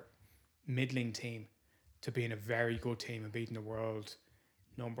lower middling team to being a very good team and beating the world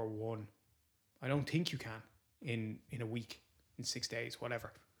number 1. I don't think you can in a week, in 6 days,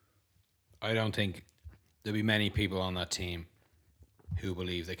 whatever. I don't think there'll be many people on that team who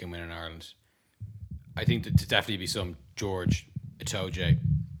believe they can win in Ireland. I think that to definitely be some George, Itoje,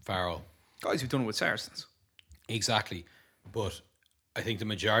 Farrell. Guys who've done it with Saracens. Exactly. But I think the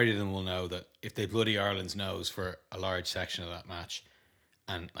majority of them will know that if they bloody Ireland's nose for a large section of that match,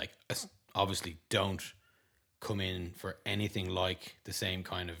 and like obviously don't come in for anything like the same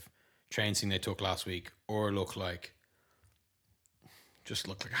kind of training they took last week, or look like a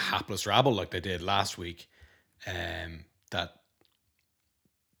hapless rabble like they did last week, that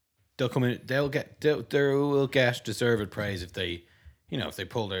they'll come in, they will get deserved praise if they,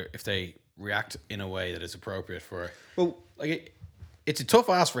 if they react in a way that is appropriate for. Well, it's a tough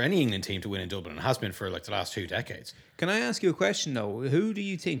ask for any England team to win in Dublin. It has been for like the last 2 decades. Can I ask you a question though? Who do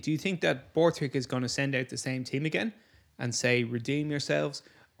you think? Do you think that Borthwick is going to send out the same team again and say redeem yourselves,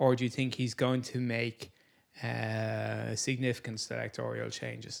 or do you think he's going to make significant selectorial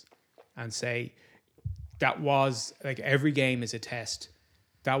changes and say that was like every game is a test?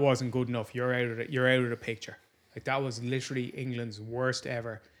 That wasn't good enough. You're out of the picture. Like that was literally England's worst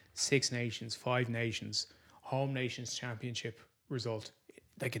ever 6 Nations, 5 Nations, Home Nations Championship result,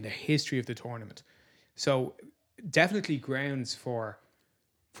 like in the history of the tournament. So definitely grounds for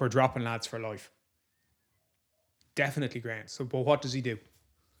dropping lads for life. Definitely grounds. So, but what does he do?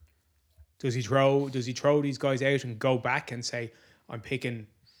 Does he throw these guys out and go back and say, I'm picking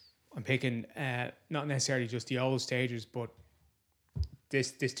not necessarily just the old stagers, but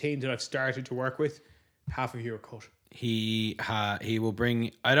this team that I've started to work with, half of you are cut. He will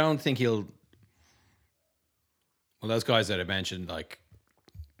bring. I don't think he'll. Well, those guys that I mentioned, like,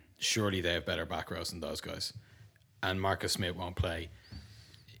 surely they have better back rows than those guys, and Marcus Smith won't play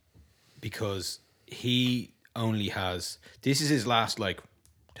because he only has. This is his last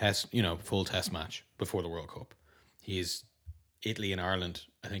full test match before the World Cup. He's Italy and Ireland,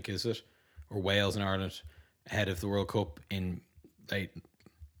 I think, is it, or Wales and Ireland ahead of the World Cup in late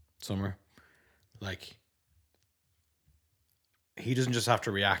summer. Like, he doesn't just have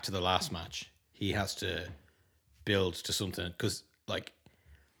to react to the last match. He has to build to something, because like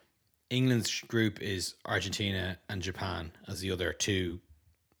England's group is Argentina and Japan as the other 2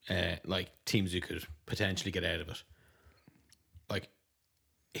 teams who could potentially get out of it. Like,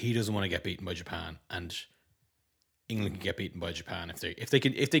 he doesn't want to get beaten by Japan, and England can get beaten by Japan if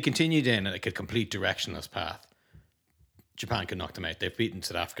they continued in a complete directionless path. Japan could knock them out. They've beaten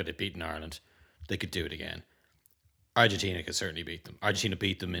South Africa. They've beaten Ireland. They could do it again. Argentina could certainly beat them. Argentina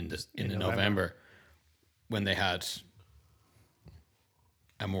beat them in November when they had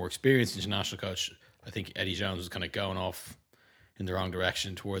a more experienced international coach. I think Eddie Jones was kind of going off in the wrong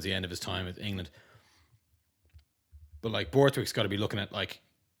direction towards the end of his time with England. But like Borthwick's got to be looking at like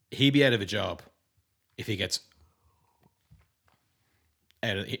he'd be out of a job if he gets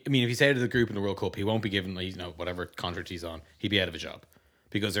out of, I mean, if he's out of the group in the World Cup, he won't be given, you know, whatever contract he's on. He'd be out of a job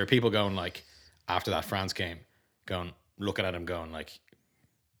because there are people going like after that France game, going looking at him, going like,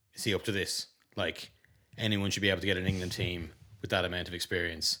 is he up to this? Like anyone should be able to get an England team with that amount of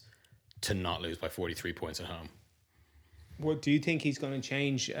experience to not lose by 43 points at home. What do you think he's going to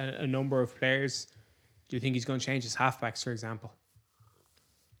change a number of players? Do you think he's going to change his halfbacks, for example?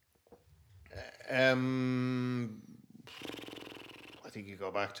 I think you go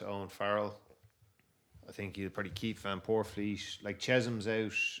back to Owen Farrell. I think you'll probably keep Van Poorvliet. Like Chesham's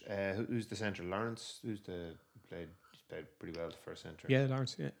out. Who's the centre? Lawrence. He's played pretty well for a centre. Yeah,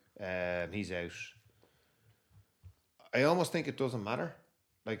 Lawrence. Yeah. He's out. I almost think it doesn't matter.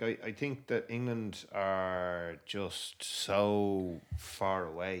 Like I think that England are just so far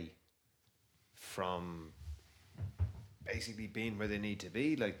away from basically being where they need to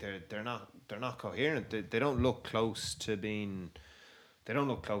be. Like they're not coherent. They don't look close to being. They don't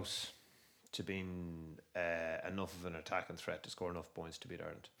look close to being enough of an attacking threat to score enough points to beat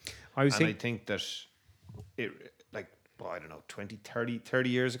Ireland. I think that it, like, well, I don't know, 20, 30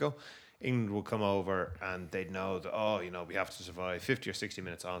 years ago, England would come over and they'd know that, oh, you know, we have to survive 50 or 60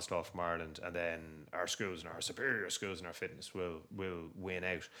 minutes onslaught from Ireland, and then our schools and our superior schools and our fitness will win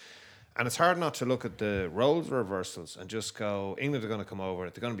out. And it's hard not to look at the roles reversals and just go, England are going to come over,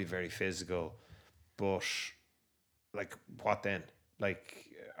 they're going to be very physical, but like, what then? Like,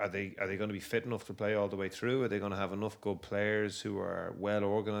 are they going to be fit enough to play all the way through? Are they going to have enough good players who are well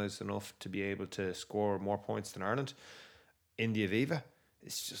organised enough to be able to score more points than Ireland in the Aviva?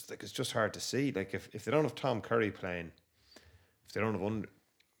 It's just hard to see. Like, if they don't have Tom Curry playing, if they don't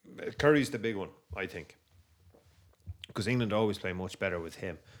have Curry's the big one, I think, because England always play much better with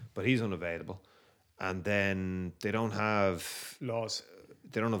him, but he's unavailable, and then they don't have Laws.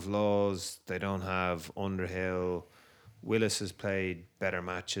 They don't have Laws. They don't have Underhill. Willis has played better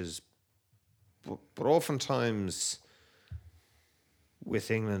matches, but oftentimes with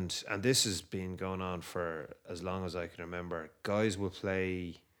England, and this has been going on for as long as I can remember, guys will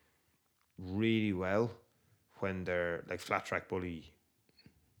play really well when they're like flat track bully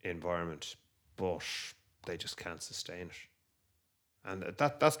environment, but they just can't sustain it. And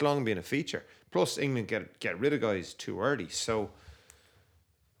that's long been a feature. Plus, England get rid of guys too early. So,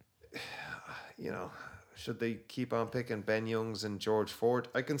 you know, should they keep on picking Ben Youngs and George Ford?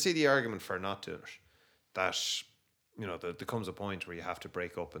 I can see the argument for not doing it. That, you know, there comes a point where you have to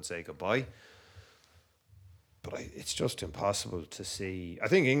break up and say goodbye. But it's just impossible to see. I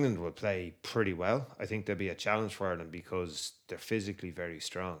think England will play pretty well. I think there'll be a challenge for Ireland because they're physically very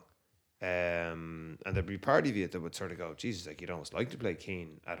strong. And there'd be part of you that would sort of go, Jesus, like, you'd almost like to play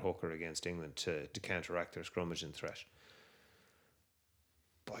Keane at hooker against England to counteract their scrummaging threat.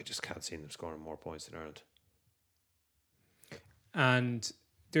 But I just can't see them scoring more points than Ireland. And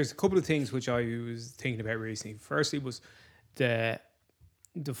there's a couple of things which I was thinking about recently. Firstly was the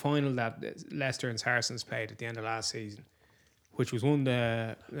final that Leicester and Saracens played at the end of last season, which was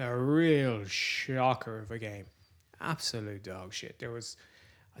a real shocker of a game. Absolute dog shit. There was,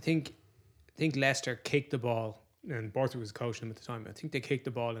 I think Leicester kicked the ball, and Borthwick was coaching them at the time. I think they kicked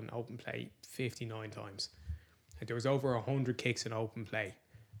the ball in open play 59 times. And there was over 100 kicks in open play,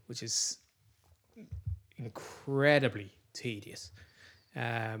 which is incredibly tedious.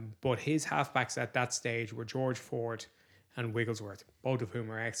 But his halfbacks at that stage were George Ford and Wigglesworth, both of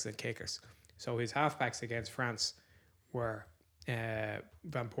whom are excellent kickers. So his halfbacks against France were Van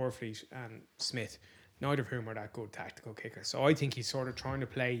Poorvliet and Smith, neither of whom are that good tactical kickers. So I think he's sort of trying to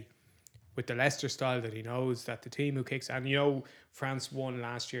play with the Leicester style, that he knows that the team who kicks, and you know, France won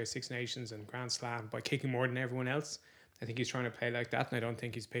last year Six Nations and Grand Slam by kicking more than everyone else. I think he's trying to play like that, and I don't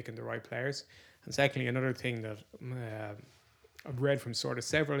think he's picking the right players. And secondly, another thing that I've read from sort of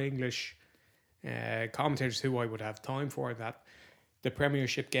several English commentators who I would have time for, that the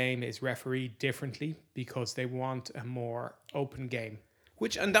Premiership game is refereed differently because they want a more open game,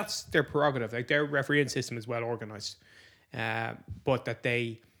 and that's their prerogative. Like, their refereeing system is well organised, but that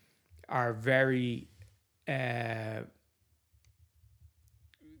they are very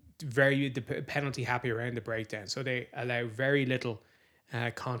the penalty happy around the breakdown. So they allow very little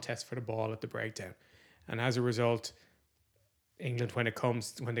contest for the ball at the breakdown. And as a result, England, when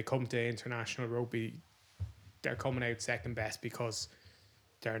they come to international rugby, they're coming out second best because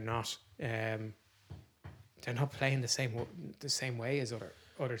they're not playing the same way as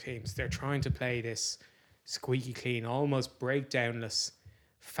other teams. They're trying to play this squeaky clean, almost breakdownless,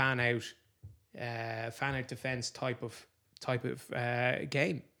 fan out fan out defense type of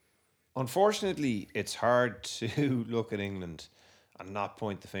game. Unfortunately, it's hard to look at England and not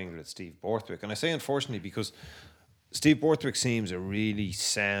point the finger at Steve Borthwick. And I say unfortunately because Steve Borthwick seems a really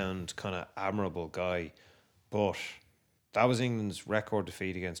sound, kind of admirable guy, but that was England's record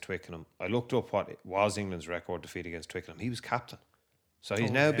defeat against Twickenham. I looked up what it was England's record defeat against Twickenham. He was captain. So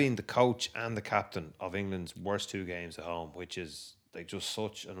he's now been the coach and the captain of England's worst 2 games at home, which is like just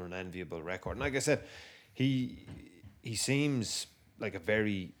such an unenviable record. And like I said, he seems like a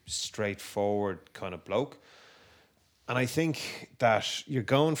very straightforward kind of bloke. And I think that you're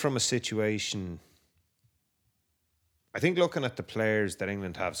going from a situation, I think looking at the players that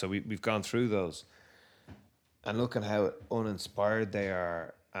England have, so we've gone through those, and looking how uninspired they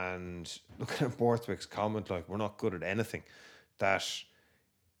are, and looking at Borthwick's comment, like, we're not good at anything, that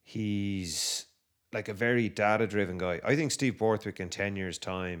he's like a very data-driven guy. I think Steve Borthwick in 10 years'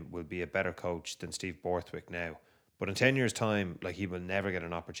 time will be a better coach than Steve Borthwick now. But in 10 years' time, like, he will never get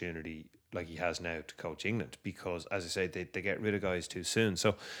an opportunity like he has now to coach England because, as I say, they get rid of guys too soon.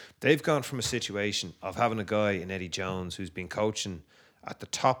 So they've gone from a situation of having a guy in Eddie Jones who's been coaching at the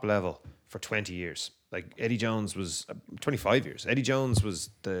top level for 20 years. Like, Eddie Jones was 25 years. Eddie Jones was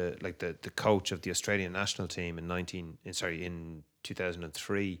the coach of the Australian national team in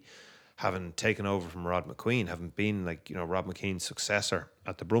 2003, having taken over from Rod McQueen, having been Rod McKean's successor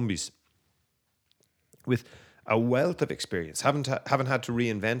at the Brumbies, with a wealth of experience, haven't had to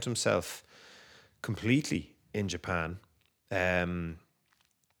reinvent himself completely in Japan, having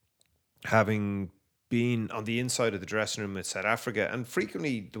been on the inside of the dressing room with South Africa, and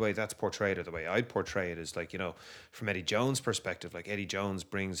frequently the way that's portrayed, or the way I'd portray it, is like, from Eddie Jones' perspective, like Eddie Jones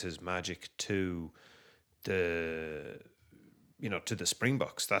brings his magic to the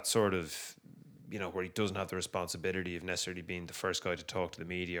Springboks. That sort of, where he doesn't have the responsibility of necessarily being the first guy to talk to the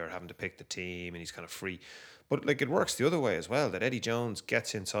media or having to pick the team, and he's kind of free. But like, it works the other way as well, that Eddie Jones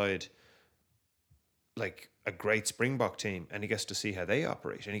gets inside like a great Springbok team and he gets to see how they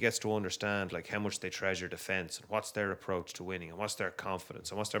operate, and he gets to understand like how much they treasure defence and what's their approach to winning and what's their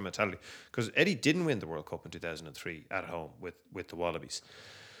confidence and what's their mentality. Because Eddie didn't win the World Cup in 2003 at home with the Wallabies.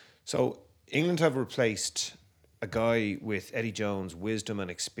 So England have replaced a guy with Eddie Jones' wisdom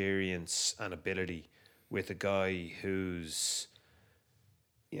and experience and ability with a guy who's,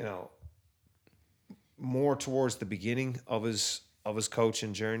 more towards the beginning of his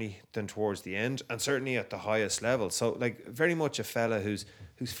coaching journey than towards the end, and certainly at the highest level. So like, very much a fella who's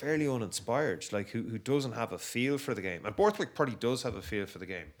fairly uninspired, like who doesn't have a feel for the game. And Borthwick probably does have a feel for the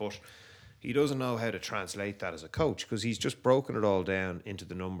game, but he doesn't know how to translate that as a coach, because he's just broken it all down into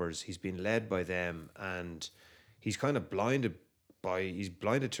the numbers. He's been led by them, and he's kind of blinded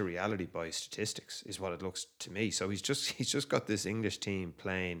to reality by statistics, is what it looks to me. So he's just got this English team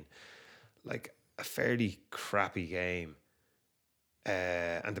playing like a fairly crappy game,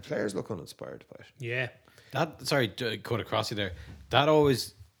 and the players look uninspired by it. Yeah, sorry to cut across you there. That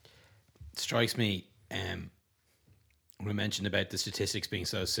always strikes me when I mentioned about the statistics being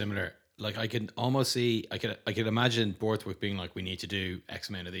so similar. Like, I can almost see, I could imagine Borthwick being like, we need to do X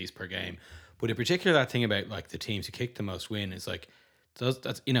amount of these per game. But in particular, that thing about like the teams who kick the most win is like,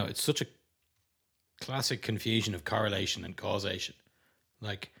 that's it's such a classic confusion of correlation and causation.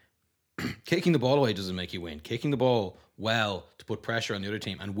 Like, kicking the ball away doesn't make you win. Kicking the ball well to put pressure on the other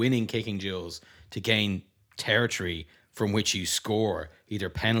team and winning kicking duels to gain territory from which you score either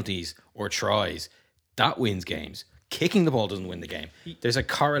penalties or tries, that wins games. Kicking the ball doesn't win the game. There's a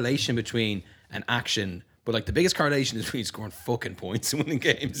correlation between an action, but like the biggest correlation is between scoring fucking points and winning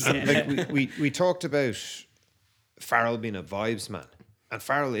games. Like we talked about Farrell being a vibes man, and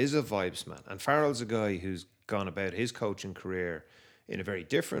Farrell is a vibes man, and Farrell's a guy who's gone about his coaching career in a very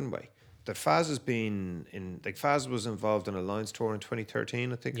different way. That Faz has been Faz was involved in a Lions tour in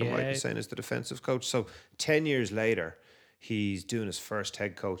 2013, I think I'm right in saying, as the defensive coach. So 10 years later, he's doing his first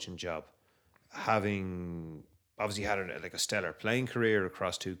head coaching job, having obviously had a stellar playing career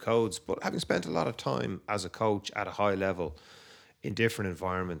across 2 codes, but having spent a lot of time as a coach at a high level in different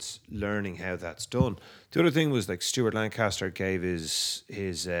environments, learning how that's done. The other thing was, like, Stuart Lancaster gave his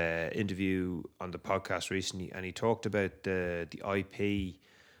interview on the podcast recently, and he talked about the IP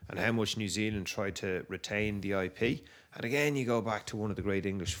and how much New Zealand tried to retain the IP. And again, you go back to one of the great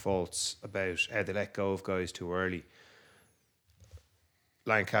English faults about how they let go of guys too early.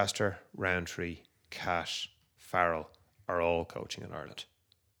 Lancaster, Roundtree, Cash, Farrell are all coaching in Ireland,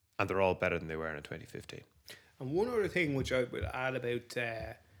 and they're all better than they were in 2015. And one other thing which I would add about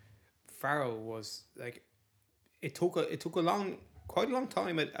Farrell was, like, it took quite a long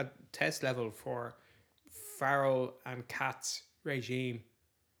time at test level for Farrell and Cat's regime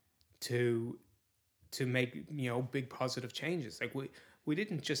to make, you know, big positive changes. Like we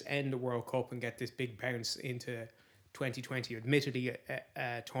didn't just end the World Cup and get this big bounce into 2020, admittedly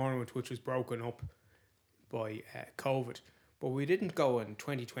a tournament which was broken up by COVID, but we didn't go in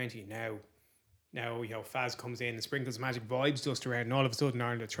 2020 now, you know, Faz comes in and sprinkles magic vibes dust around and all of a sudden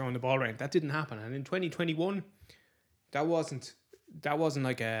Ireland are throwing the ball around. That didn't happen. And in 2021, that wasn't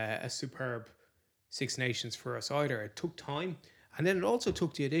like a superb Six Nations for us either. It took time. And then it also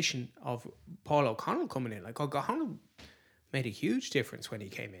took the addition of Paul O'Connell coming in. Like, O'Connell made a huge difference when he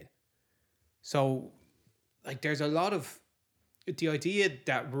came in. So, like, there's a lot of the idea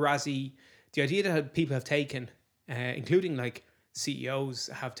that people have taken, including like CEOs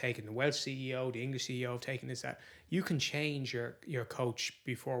have taken, the Welsh CEO, the English CEO have taken, is that you can change your coach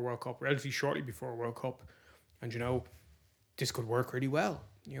before World Cup, relatively shortly before World Cup. And, you know, this could work really well.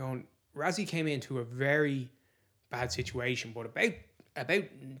 You know, Razzie came into a very bad situation, but about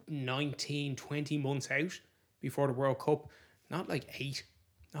 19, 20 months out before the World Cup, not 8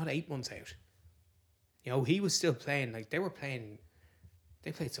 months out. You know, he was still playing, like they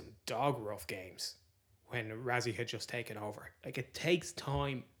played some dog rough games when Razzie had just taken over. Like, it takes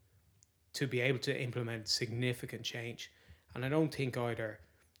time to be able to implement significant change. And I don't think either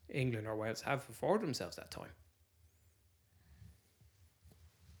England or Wales have afforded themselves that time.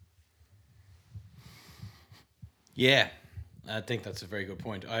 Yeah, I think that's a very good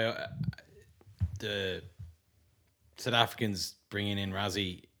point. The South Africans bringing in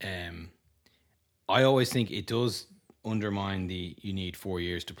Razzie, I always think it does undermine you need 4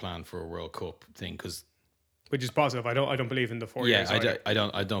 years to plan for a World Cup thing, because which is positive. I don't believe in the 4 years. Yeah,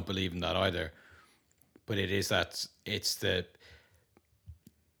 I don't believe in that either. But it's the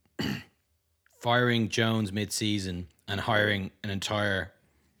firing Jones mid-season and hiring an entire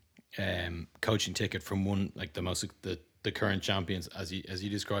coaching ticket from one, like the current champions, as you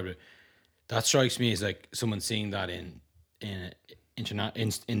described it. That strikes me as like someone seeing that in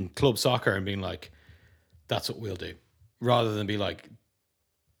club soccer and being like, that's what we'll do, rather than be like,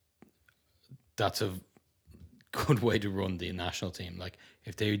 that's a good way to run the national team. Like,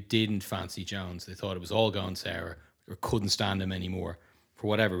 if they didn't fancy Jones, they thought it was all gone sour or couldn't stand him anymore for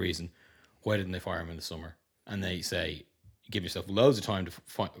whatever reason, why didn't they fire him in the summer? And they say, give yourself loads of time to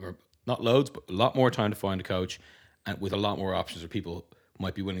find, or not loads, but a lot more time to find a coach, and with a lot more options where people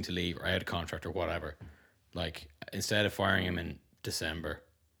might be willing to leave or out of contract or whatever. Like, instead of firing him in December,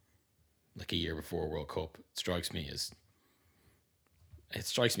 like a year before World Cup, it strikes me as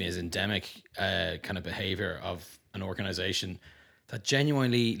endemic kind of behavior of an organization that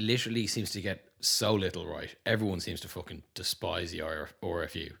genuinely, literally seems to get so little right. Everyone seems to fucking despise the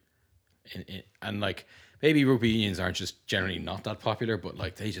RFU. And like, maybe rugby unions aren't just generally not that popular, but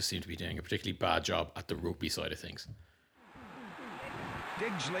like, they just seem to be doing a particularly bad job at the rugby side of things.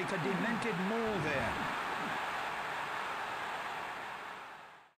 Digs like a demented mole there.